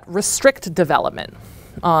agreements that restrict development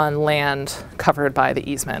on land covered by the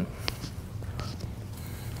easement.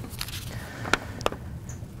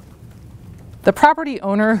 The property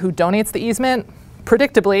owner who donates the easement,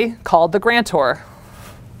 predictably called the grantor.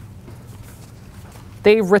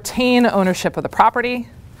 They retain ownership of the property,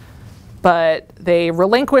 but they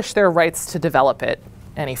relinquish their rights to develop it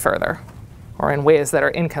any further, or in ways that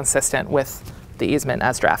are inconsistent with the easement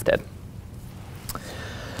as drafted.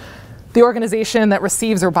 The organization that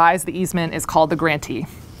receives or buys the easement is called the grantee.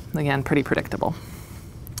 Again, pretty predictable.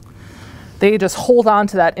 They just hold on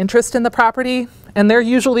to that interest in the property, and they're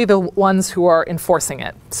usually the ones who are enforcing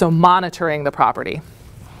it, so monitoring the property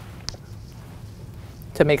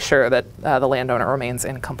to make sure that the landowner remains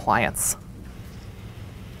in compliance.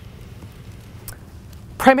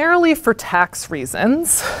 Primarily for tax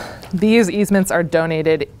reasons, these easements are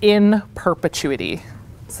donated in perpetuity,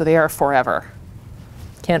 so they are forever.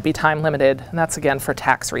 Can't be time limited, and that's again for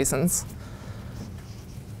tax reasons.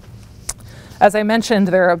 As I mentioned,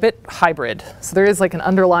 they're a bit hybrid, so there is like an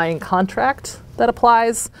underlying contract that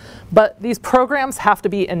applies, but these programs have to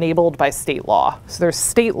be enabled by state law. So there's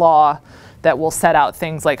state law that will set out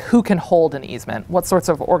things like who can hold an easement, what sorts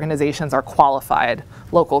of organizations are qualified,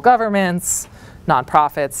 local governments,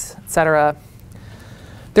 nonprofits, et cetera.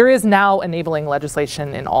 There is now enabling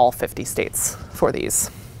legislation in all 50 states for these.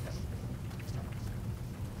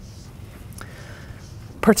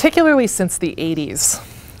 Particularly since the 80s,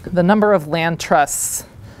 the number of land trusts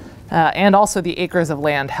and also the acres of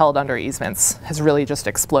land held under easements has really just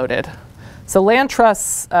exploded. So land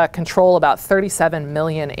trusts control about 37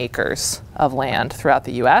 million acres of land throughout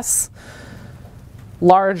the US.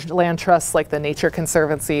 Large land trusts like the Nature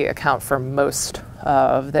Conservancy account for most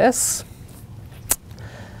of this.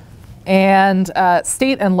 And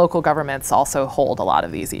state and local governments also hold a lot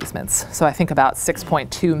of these easements. So I think about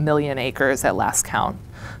 6.2 million acres at last count.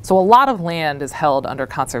 So a lot of land is held under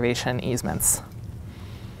conservation easements.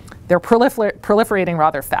 They're proliferating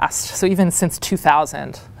rather fast. So even since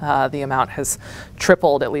 2000, the amount has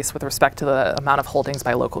tripled, at least with respect to the amount of holdings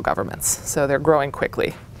by local governments. So they're growing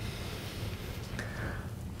quickly.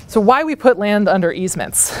 So why we put land under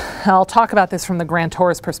easements? I'll talk about this from the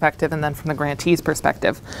grantor's perspective and then from the grantee's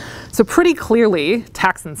perspective. So pretty clearly,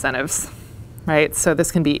 tax incentives, right? So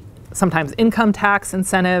this can be sometimes income tax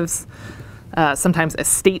incentives, sometimes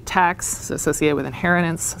estate tax associated with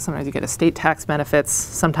inheritance. Sometimes you get estate tax benefits,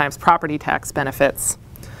 sometimes property tax benefits.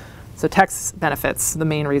 So tax benefits, the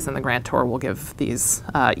main reason the grantor will give these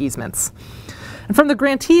easements. And from the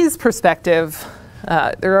grantee's perspective,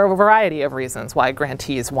 there are a variety of reasons why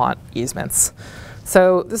grantees want easements.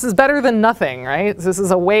 So this is better than nothing, right? This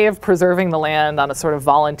is a way of preserving the land on a sort of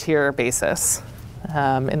volunteer basis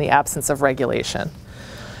in the absence of regulation.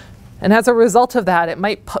 And as a result of that, it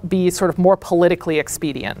might be sort of more politically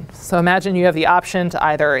expedient. So imagine you have the option to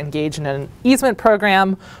either engage in an easement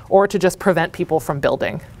program or to just prevent people from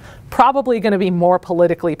building. Probably going to be more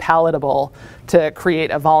politically palatable to create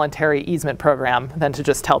a voluntary easement program than to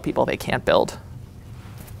just tell people they can't build.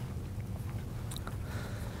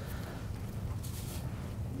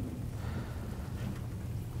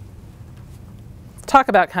 Talk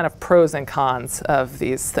about kind of pros and cons of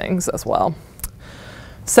these things as well.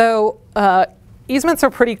 So easements are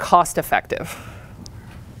pretty cost effective,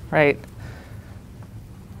 right?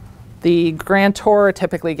 The grantor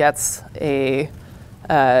typically gets a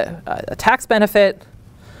tax benefit,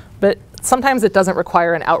 but sometimes it doesn't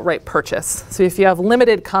require an outright purchase. So if you have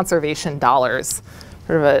limited conservation dollars,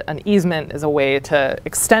 sort of an easement is a way to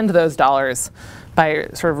extend those dollars by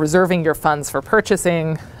sort of reserving your funds for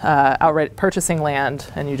purchasing, outright purchasing land,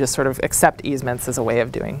 and you just sort of accept easements as a way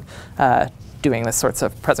of doing this sorts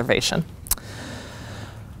of preservation.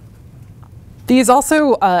 These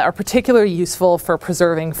also are particularly useful for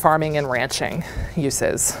preserving farming and ranching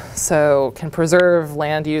uses. So can preserve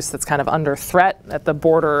land use that's kind of under threat at the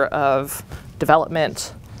border of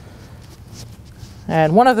development.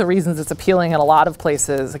 And one of the reasons it's appealing in a lot of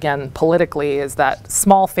places, again, politically, is that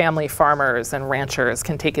small family farmers and ranchers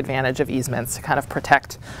can take advantage of easements to kind of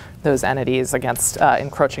protect those entities against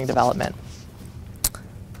encroaching development.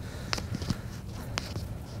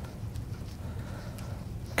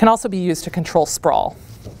 Can also be used to control sprawl,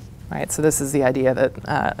 right? So this is the idea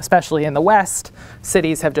that, especially in the West,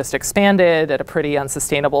 cities have just expanded at a pretty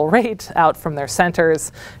unsustainable rate out from their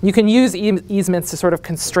centers. You can use easements to sort of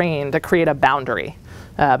constrain, to create a boundary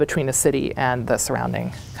between a city and the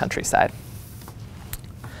surrounding countryside.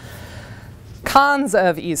 Cons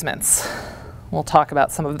of easements. We'll talk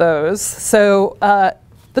about some of those. So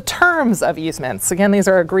the terms of easements, again, these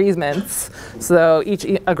are agreements, so each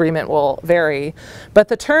agreement will vary, but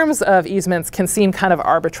the terms of easements can seem kind of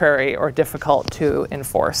arbitrary or difficult to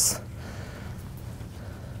enforce.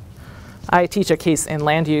 I teach a case in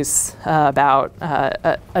land use about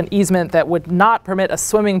an easement that would not permit a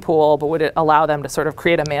swimming pool, but would allow them to sort of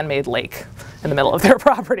create a man-made lake in the middle of their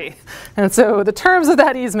property. And so the terms of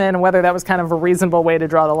that easement, and whether that was kind of a reasonable way to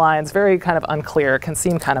draw the lines, very kind of unclear, can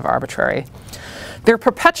seem kind of arbitrary. Their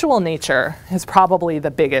perpetual nature is probably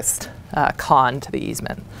the biggest con to the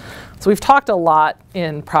easement. So we've talked a lot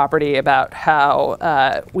in property about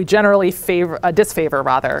how we generally disfavor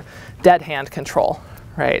rather dead hand control,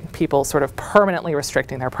 right? People sort of permanently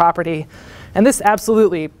restricting their property. And this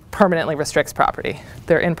absolutely permanently restricts property.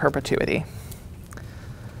 They're in perpetuity.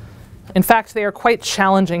 In fact, they are quite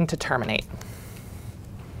challenging to terminate.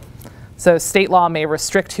 So state law may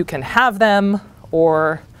restrict who can have them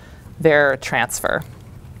or their transfer.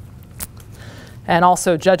 And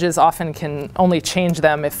also judges often can only change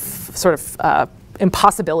them if sort of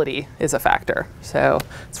impossibility is a factor. So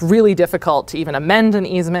it's really difficult to even amend an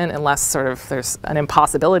easement unless sort of there's an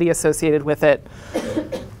impossibility associated with it,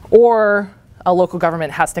 or a local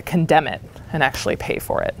government has to condemn it and actually pay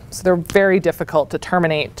for it. So they're very difficult to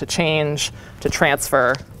terminate, to change, to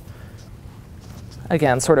transfer.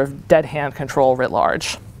 Again, sort of dead hand control writ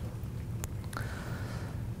large.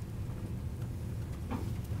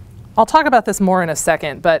 I'll talk about this more in a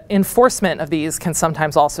second, but enforcement of these can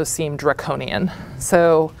sometimes also seem draconian.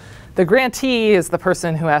 So the grantee is the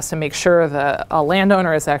person who has to make sure that a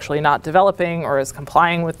landowner is actually not developing or is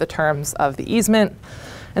complying with the terms of the easement.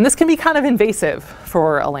 And this can be kind of invasive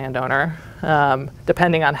for a landowner,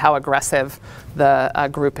 depending on how aggressive the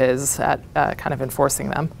group is at kind of enforcing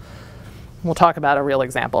them. We'll talk about a real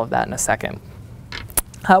example of that in a second.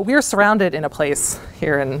 we're surrounded in a place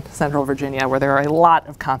here in central Virginia where there are a lot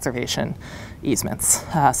of conservation easements.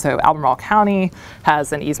 So Albemarle County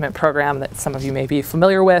has an easement program that some of you may be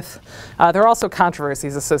familiar with. There are also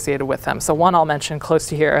controversies associated with them. So one I'll mention close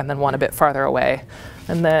to here and then one a bit farther away.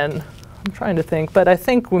 And then I'm trying to think, but I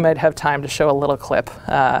think we might have time to show a little clip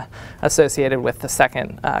associated with the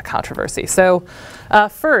second controversy. So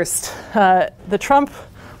first, the Trump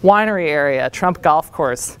Winery area, Trump Golf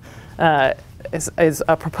Course, is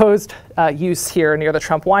a proposed use here near the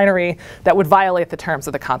Trump Winery that would violate the terms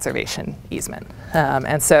of the conservation easement.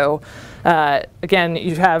 And so, again,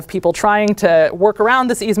 you have people trying to work around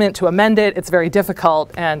this easement to amend it. It's very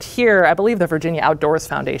difficult. And here, I believe the Virginia Outdoors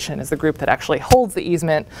Foundation is the group that actually holds the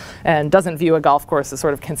easement and doesn't view a golf course as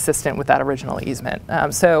sort of consistent with that original easement.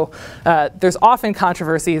 So there's often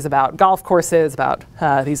controversies about golf courses, about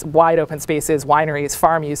these wide open spaces, wineries,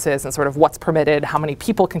 farm uses, and sort of what's permitted, how many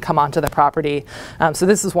people can come onto the property. So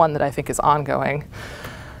this is one that I think is ongoing.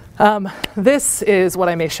 This is what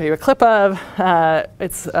I may show you a clip of.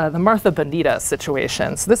 It's the Martha Bonita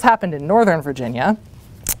situation. So this happened in Northern Virginia,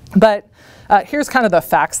 but here's kind of the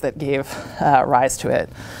facts that gave rise to it.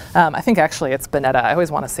 I think actually it's Bonetta. I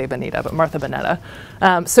always want to say Bonita, but Martha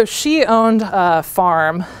Bonetta. So she owned a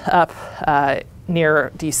farm up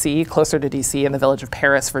near DC, closer to DC, in the village of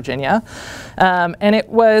Paris, Virginia. And it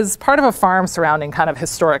was part of a farm surrounding kind of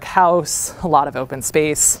historic house, a lot of open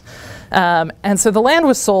space. And so the land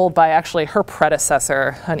was sold by actually her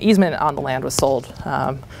predecessor. An easement on the land was sold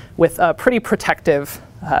with pretty protective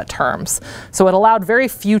terms. So it allowed very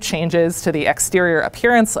few changes to the exterior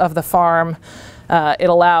appearance of the farm. It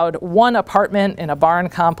allowed one apartment in a barn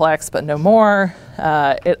complex, but no more.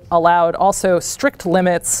 It allowed also strict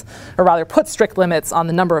limits, or rather put strict limits on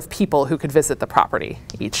the number of people who could visit the property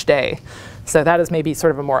each day. So that is maybe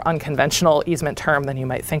sort of a more unconventional easement term than you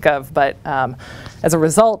might think of, but as a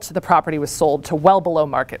result, the property was sold to well below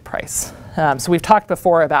market price. So we've talked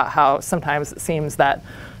before about how sometimes it seems that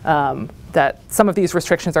that some of these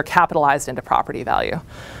restrictions are capitalized into property value.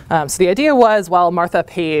 So the idea was, while Martha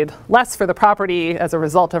paid less for the property as a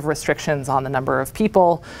result of restrictions on the number of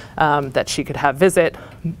people that she could have visit,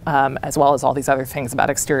 as well as all these other things about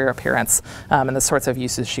exterior appearance and the sorts of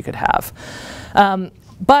uses she could have.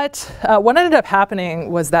 But what ended up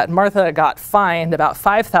happening was that Martha got fined about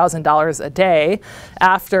 $5,000 a day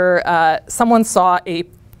after someone saw a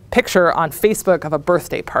picture on Facebook of a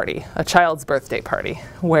birthday party, a child's birthday party,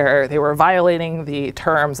 where they were violating the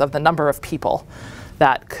terms of the number of people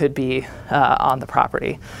that could be on the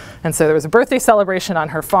property. And so there was a birthday celebration on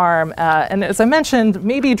her farm, and as I mentioned,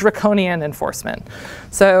 maybe draconian enforcement.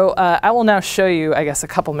 So I will now show you, I guess, a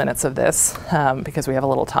couple minutes of this because we have a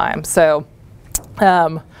little time. So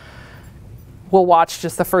we'll watch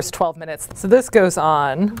just the first 12 minutes. So this goes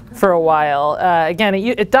on for a while. Again,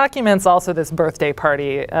 it documents also this birthday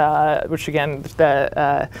party, which again,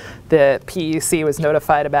 the PEC was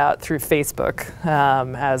notified about through Facebook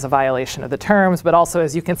as a violation of the terms, but also,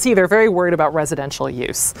 as you can see, they're very worried about residential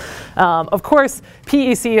use. Of course,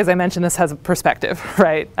 PEC, as I mentioned, this has a perspective,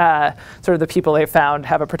 right? Sort of the people they found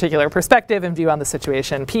have a particular perspective and view on the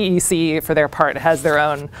situation. PEC, for their part, has their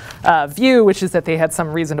own view, which is that they had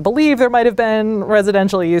some reason to believe there might have been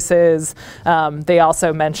residential uses. They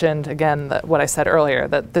also mentioned, again, what I said earlier,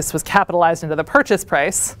 that this was capitalized into the purchase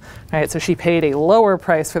price, right? So she paid a lower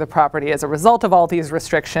price for the property as a result of all these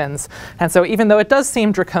restrictions. And so even though it does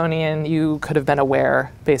seem draconian, you could have been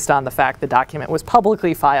aware based on the fact the document was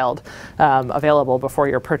publicly filed, available before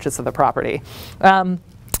your purchase of the property.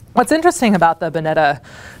 What's interesting about the Bonetta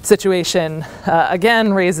situation,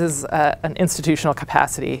 again, raises an institutional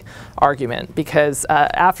capacity argument, because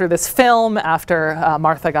after this film, after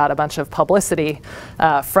Martha got a bunch of publicity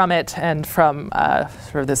from it and from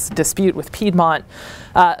sort of this dispute with Piedmont,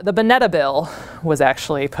 the Bonetta bill was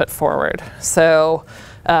actually put forward. So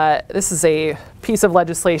this is a piece of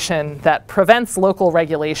legislation that prevents local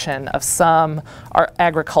regulation of some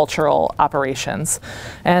agricultural operations,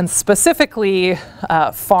 and specifically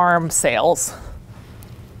farm sales,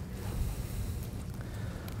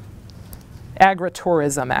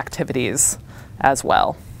 agritourism activities as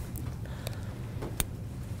well.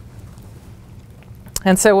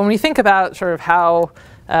 And so when we think about sort of how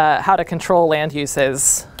to control land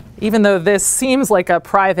uses, even though this seems like a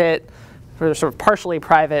private, or sort of partially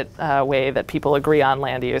private way that people agree on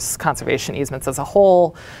land use, conservation easements as a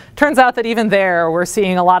whole, turns out that even there we're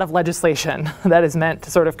seeing a lot of legislation that is meant to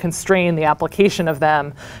sort of constrain the application of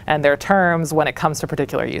them and their terms when it comes to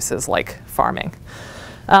particular uses like farming.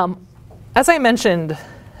 As I mentioned,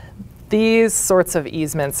 these sorts of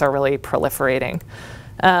easements are really proliferating.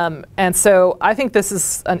 And so I think this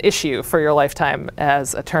is an issue for your lifetime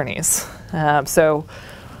as attorneys. So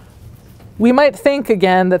we might think,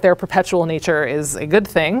 again, that their perpetual nature is a good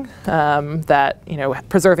thing, that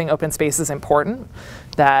preserving open space is important,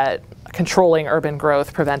 that controlling urban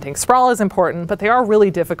growth, preventing sprawl is important, but they are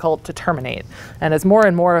really difficult to terminate. And as more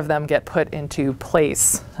and more of them get put into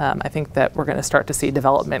place, I think that we're going to start to see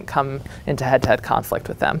development come into head-to-head conflict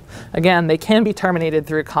with them. Again, they can be terminated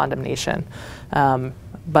through condemnation,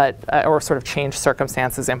 or sort of change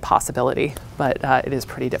circumstances impossibility, but it is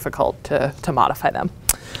pretty difficult to modify them.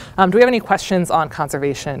 Do we have any questions on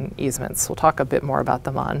conservation easements? We'll talk a bit more about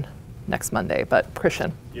them on next Monday, but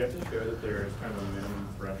Christian. You have to show that there is kind of a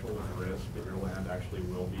minimum threshold of risk that your land actually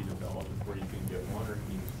will be developed before you can get one, or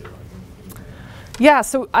can you just get like anything? Yeah,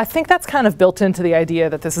 so I think that's kind of built into the idea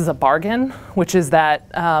that this is a bargain, which is that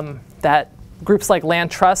that groups like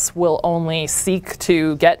land trusts will only seek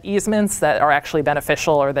to get easements that are actually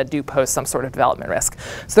beneficial or that do pose some sort of development risk.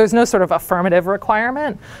 So there's no sort of affirmative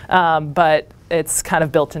requirement, but it's kind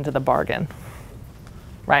of built into the bargain.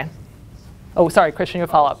 Ryan? Oh, sorry, Christian, you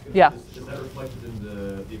follow up. Yeah. Is that reflected in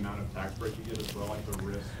the amount of tax break you get as well, like the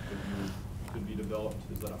risk that you could be developed?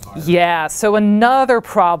 Is that a higher? Yeah, so another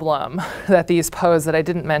problem that these pose that I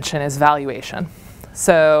didn't mention is valuation.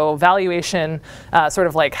 So valuation, sort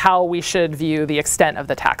of like how we should view the extent of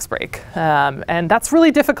the tax break. And that's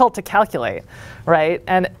really difficult to calculate, right?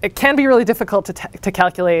 And it can be really difficult to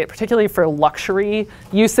calculate, particularly for luxury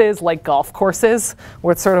uses like golf courses,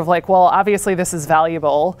 where it's sort of like, well, obviously this is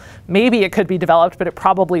valuable. Maybe it could be developed, but it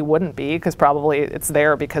probably wouldn't be, because probably it's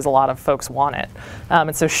there because a lot of folks want it.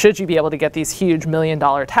 And so should you be able to get these huge $1 million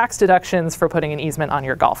tax deductions for putting an easement on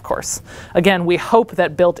your golf course? Again, we hope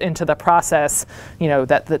that built into the process,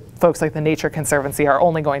 that folks like the Nature Conservancy are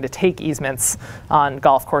only going to take easements on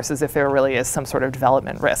golf courses if there really is some sort of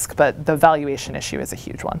development risk. But the valuation issue is a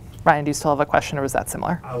huge one. Ryan, do you still have a question, or was that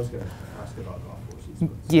similar? I was going to ask about golf courses.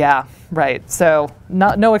 Yeah, right. So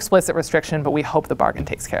no explicit restriction, but we hope the bargain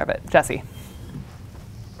takes care of it. Jesse.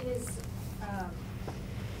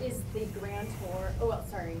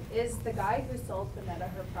 Is the guy who sold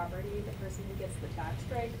Panetta her property the person who gets the tax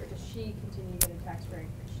break, or does she continue getting tax break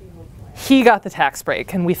if she holds land? He got the tax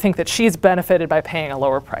break, and we think that she's benefited by paying a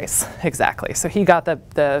lower price. Exactly. So he got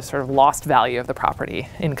the sort of lost value of the property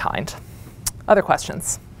in kind. Other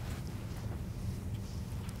questions?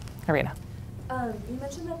 Irina. You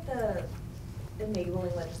mentioned that the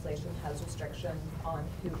enabling legislation has restrictions on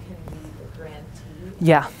who can be the grantee.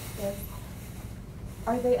 Yeah.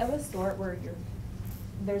 Are they of a sort where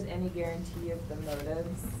there's any guarantee of the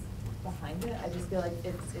motives behind it? I just feel like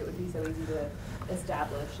it would be so easy to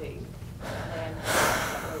establish a land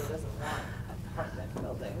that really doesn't want apartment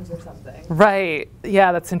buildings or something. Right.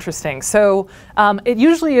 Yeah, that's interesting. So it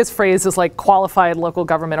usually is phrased as like qualified local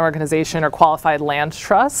government organization or qualified land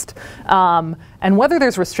trust. And whether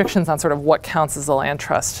there's restrictions on sort of what counts as a land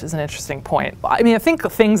trust is an interesting point. I mean, I think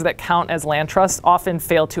things that count as land trusts often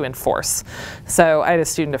fail to enforce. So I had a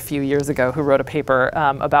student a few years ago who wrote a paper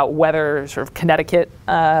about whether sort of Connecticut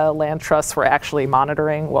land trusts were actually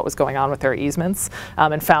monitoring what was going on with their easements,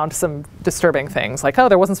 and found some disturbing things like, oh,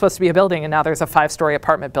 there wasn't supposed to be a building and now there's a 5-story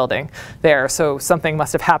apartment building there. So something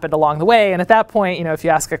must have happened along the way. And at that point, if you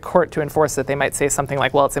ask a court to enforce it, they might say something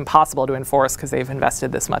like, well, it's impossible to enforce because they've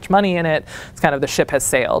invested this much money in it. It's kind of the ship has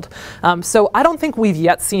sailed. So I don't think we've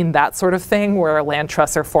yet seen that sort of thing where land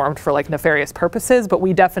trusts are formed for like nefarious purposes, but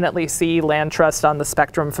we definitely see land trusts on the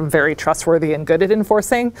spectrum from very trustworthy and good at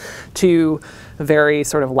enforcing to very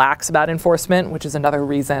sort of lax about enforcement, which is another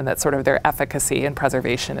reason that sort of their efficacy and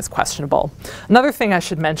preservation is questionable. Another thing I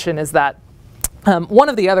should mention is that one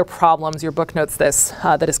of the other problems, your book notes this,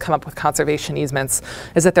 that has come up with conservation easements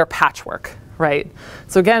is that they're patchwork, right?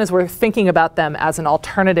 So again, as we're thinking about them as an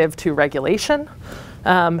alternative to regulation,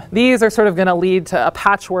 these are sort of going to lead to a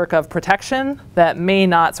patchwork of protection that may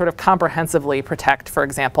not sort of comprehensively protect, for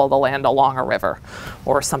example, the land along a river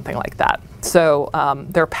or something like that. So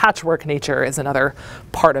their patchwork nature is another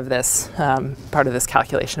part of this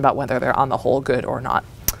calculation about whether they're on the whole good or not.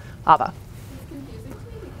 Ava.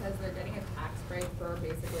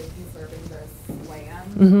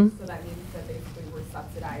 So that means that basically we're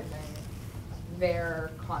subsidizing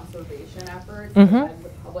their conservation efforts, and the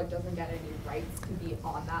public doesn't get any rights to be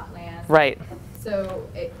on that land. Right. So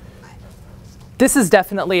this is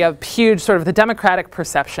definitely a huge sort of, the democratic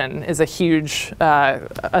perception is a huge,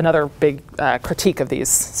 another big critique of these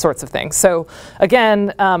sorts of things. So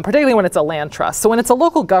again, particularly when it's a land trust. So when it's a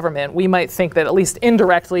local government, we might think that at least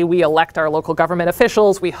indirectly we elect our local government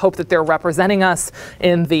officials. We hope that they're representing us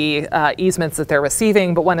in the easements that they're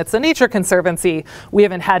receiving. But when it's a nature conservancy, we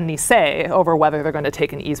haven't had any say over whether they're going to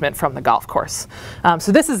take an easement from the golf course.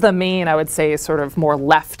 So this is the main, I would say, sort of more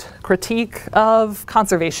left critique of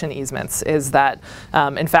conservation easements, is that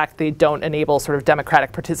in fact they don't enable sort of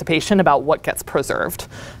democratic participation about what gets preserved,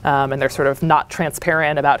 and they're sort of not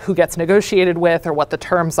transparent about who gets negotiated with or what the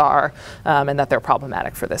terms are, and that they're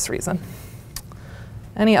problematic for this reason.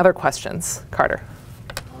 Any other questions? Carter.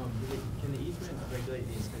 Can the easement regulate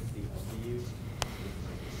the intensity of the use?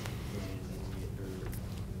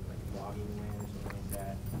 Like logging land or something like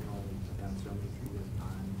that, down so many trees at a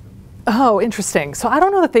time? Oh, interesting. So I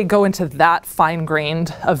don't know that they go into that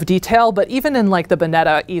fine-grained of detail, but even in like the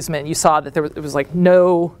Bonetta easement, you saw that there was like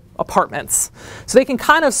no apartments. So they can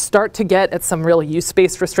kind of start to get at some real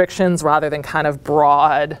use-based restrictions rather than kind of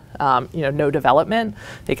broad, no development.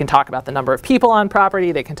 They can talk about the number of people on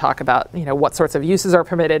property. They can talk about, what sorts of uses are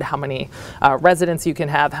permitted, how many residents you can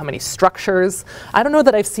have, how many structures. I don't know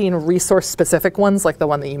that I've seen resource-specific ones like the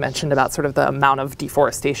one that you mentioned about sort of the amount of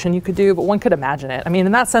deforestation you could do, but one could imagine it. I mean,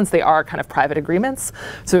 in that sense, they are kind of private agreements.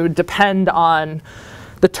 So it would depend on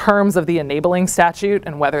the terms of the enabling statute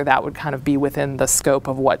and whether that would kind of be within the scope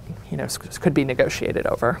of what could be negotiated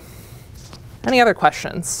over. Any other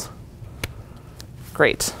questions?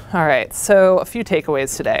 Great. All right, so a few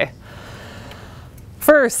takeaways today.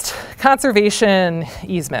 First, conservation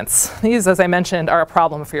easements. These, as I mentioned, are a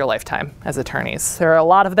problem for your lifetime as attorneys. There are a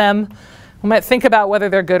lot of them. We might think about whether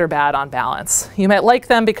they're good or bad on balance. You might like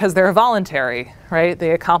them because they're voluntary, right?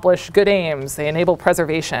 They accomplish good aims. They enable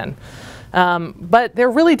preservation. But they're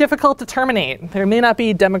really difficult to terminate. They may not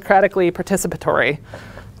be democratically participatory.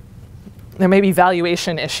 There may be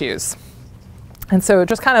valuation issues. And so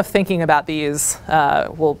just kind of thinking about these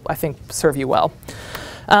will, I think, serve you well.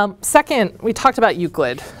 Second, we talked about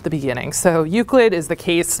Euclid at the beginning. So Euclid is the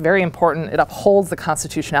case, very important. It upholds the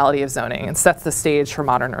constitutionality of zoning and sets the stage for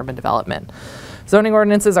modern urban development. Zoning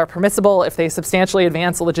ordinances are permissible if they substantially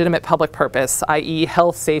advance a legitimate public purpose, i.e.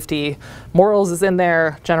 health, safety. Morals is in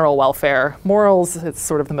there, general welfare. Morals, it's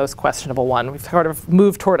sort of the most questionable one. We've sort of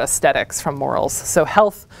moved toward aesthetics from morals. So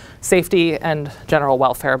health, safety, and general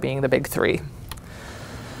welfare being the big three.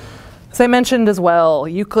 As I mentioned as well,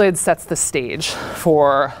 Euclid sets the stage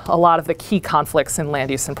for a lot of the key conflicts in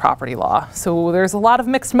land use and property law. So there's a lot of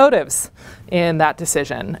mixed motives in that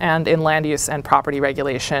decision and in land use and property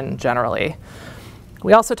regulation generally.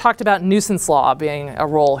 We also talked about nuisance law being a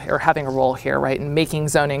role, or having a role here, right, in making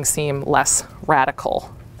zoning seem less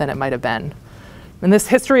radical than it might have been. And this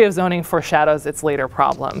history of zoning foreshadows its later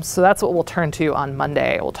problems. So that's what we'll turn to on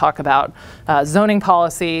Monday. We'll talk about zoning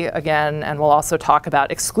policy again, and we'll also talk about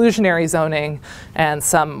exclusionary zoning and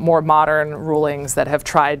some more modern rulings that have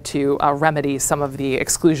tried to remedy some of the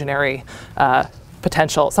exclusionary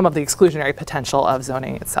potential of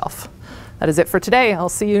zoning itself. That is it for today. I'll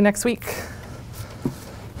see you next week.